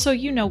podcast. Also,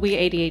 we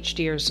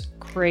ADHDers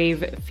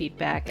crave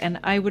feedback,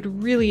 and I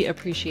would really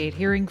appreciate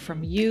hearing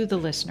from you, the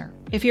listener.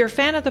 If you're a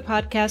fan of the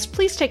podcast,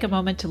 please take a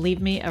moment to leave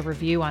me a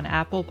review on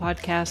Apple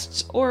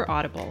Podcasts or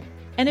Audible.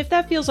 And if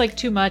that feels like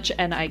too much,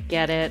 and I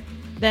get it,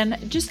 then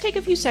just take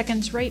a few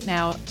seconds right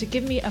now to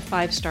give me a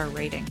 5-star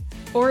rating.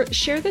 Or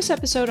share this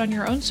episode on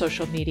your own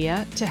social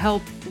media to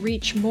help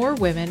reach more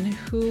women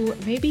who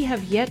maybe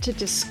have yet to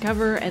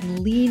discover and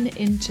lean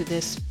into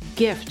this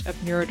gift of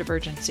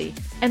neurodivergency.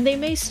 And they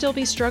may still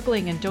be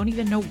struggling and don't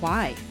even know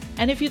why.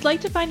 And if you'd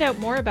like to find out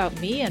more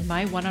about me and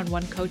my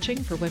one-on-one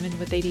coaching for women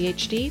with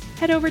ADHD,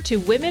 head over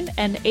to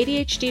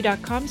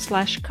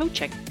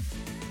womenandadhd.com/coaching.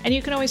 And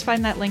you can always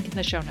find that link in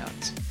the show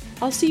notes.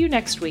 I'll see you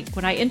next week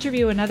when I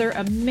interview another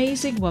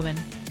amazing woman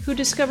who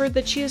discovered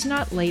that she is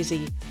not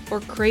lazy or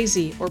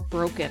crazy or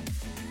broken,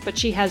 but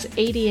she has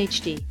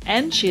ADHD,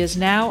 and she is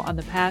now on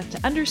the path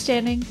to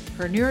understanding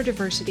her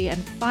neurodiversity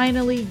and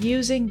finally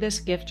using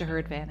this gift to her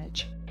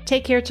advantage.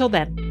 Take care till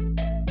then.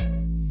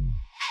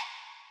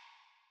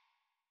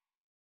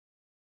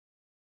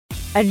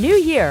 A new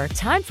year,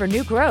 time for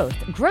new growth.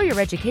 Grow your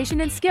education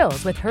and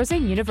skills with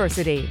Herzing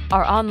University.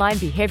 Our online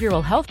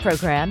behavioral health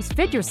programs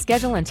fit your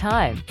schedule and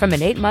time. From an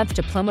 8-month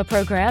diploma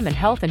program in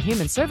health and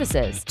human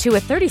services to a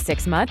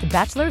 36-month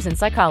bachelor's in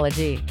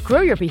psychology.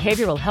 Grow your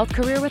behavioral health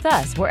career with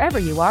us wherever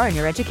you are in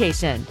your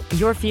education.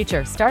 Your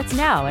future starts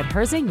now at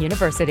Herzing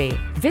University.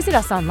 Visit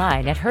us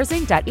online at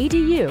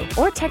herzing.edu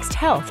or text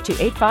health to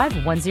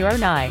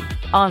 85109.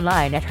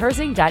 Online at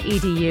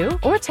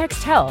herzing.edu or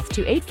text health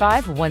to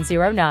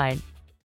 85109.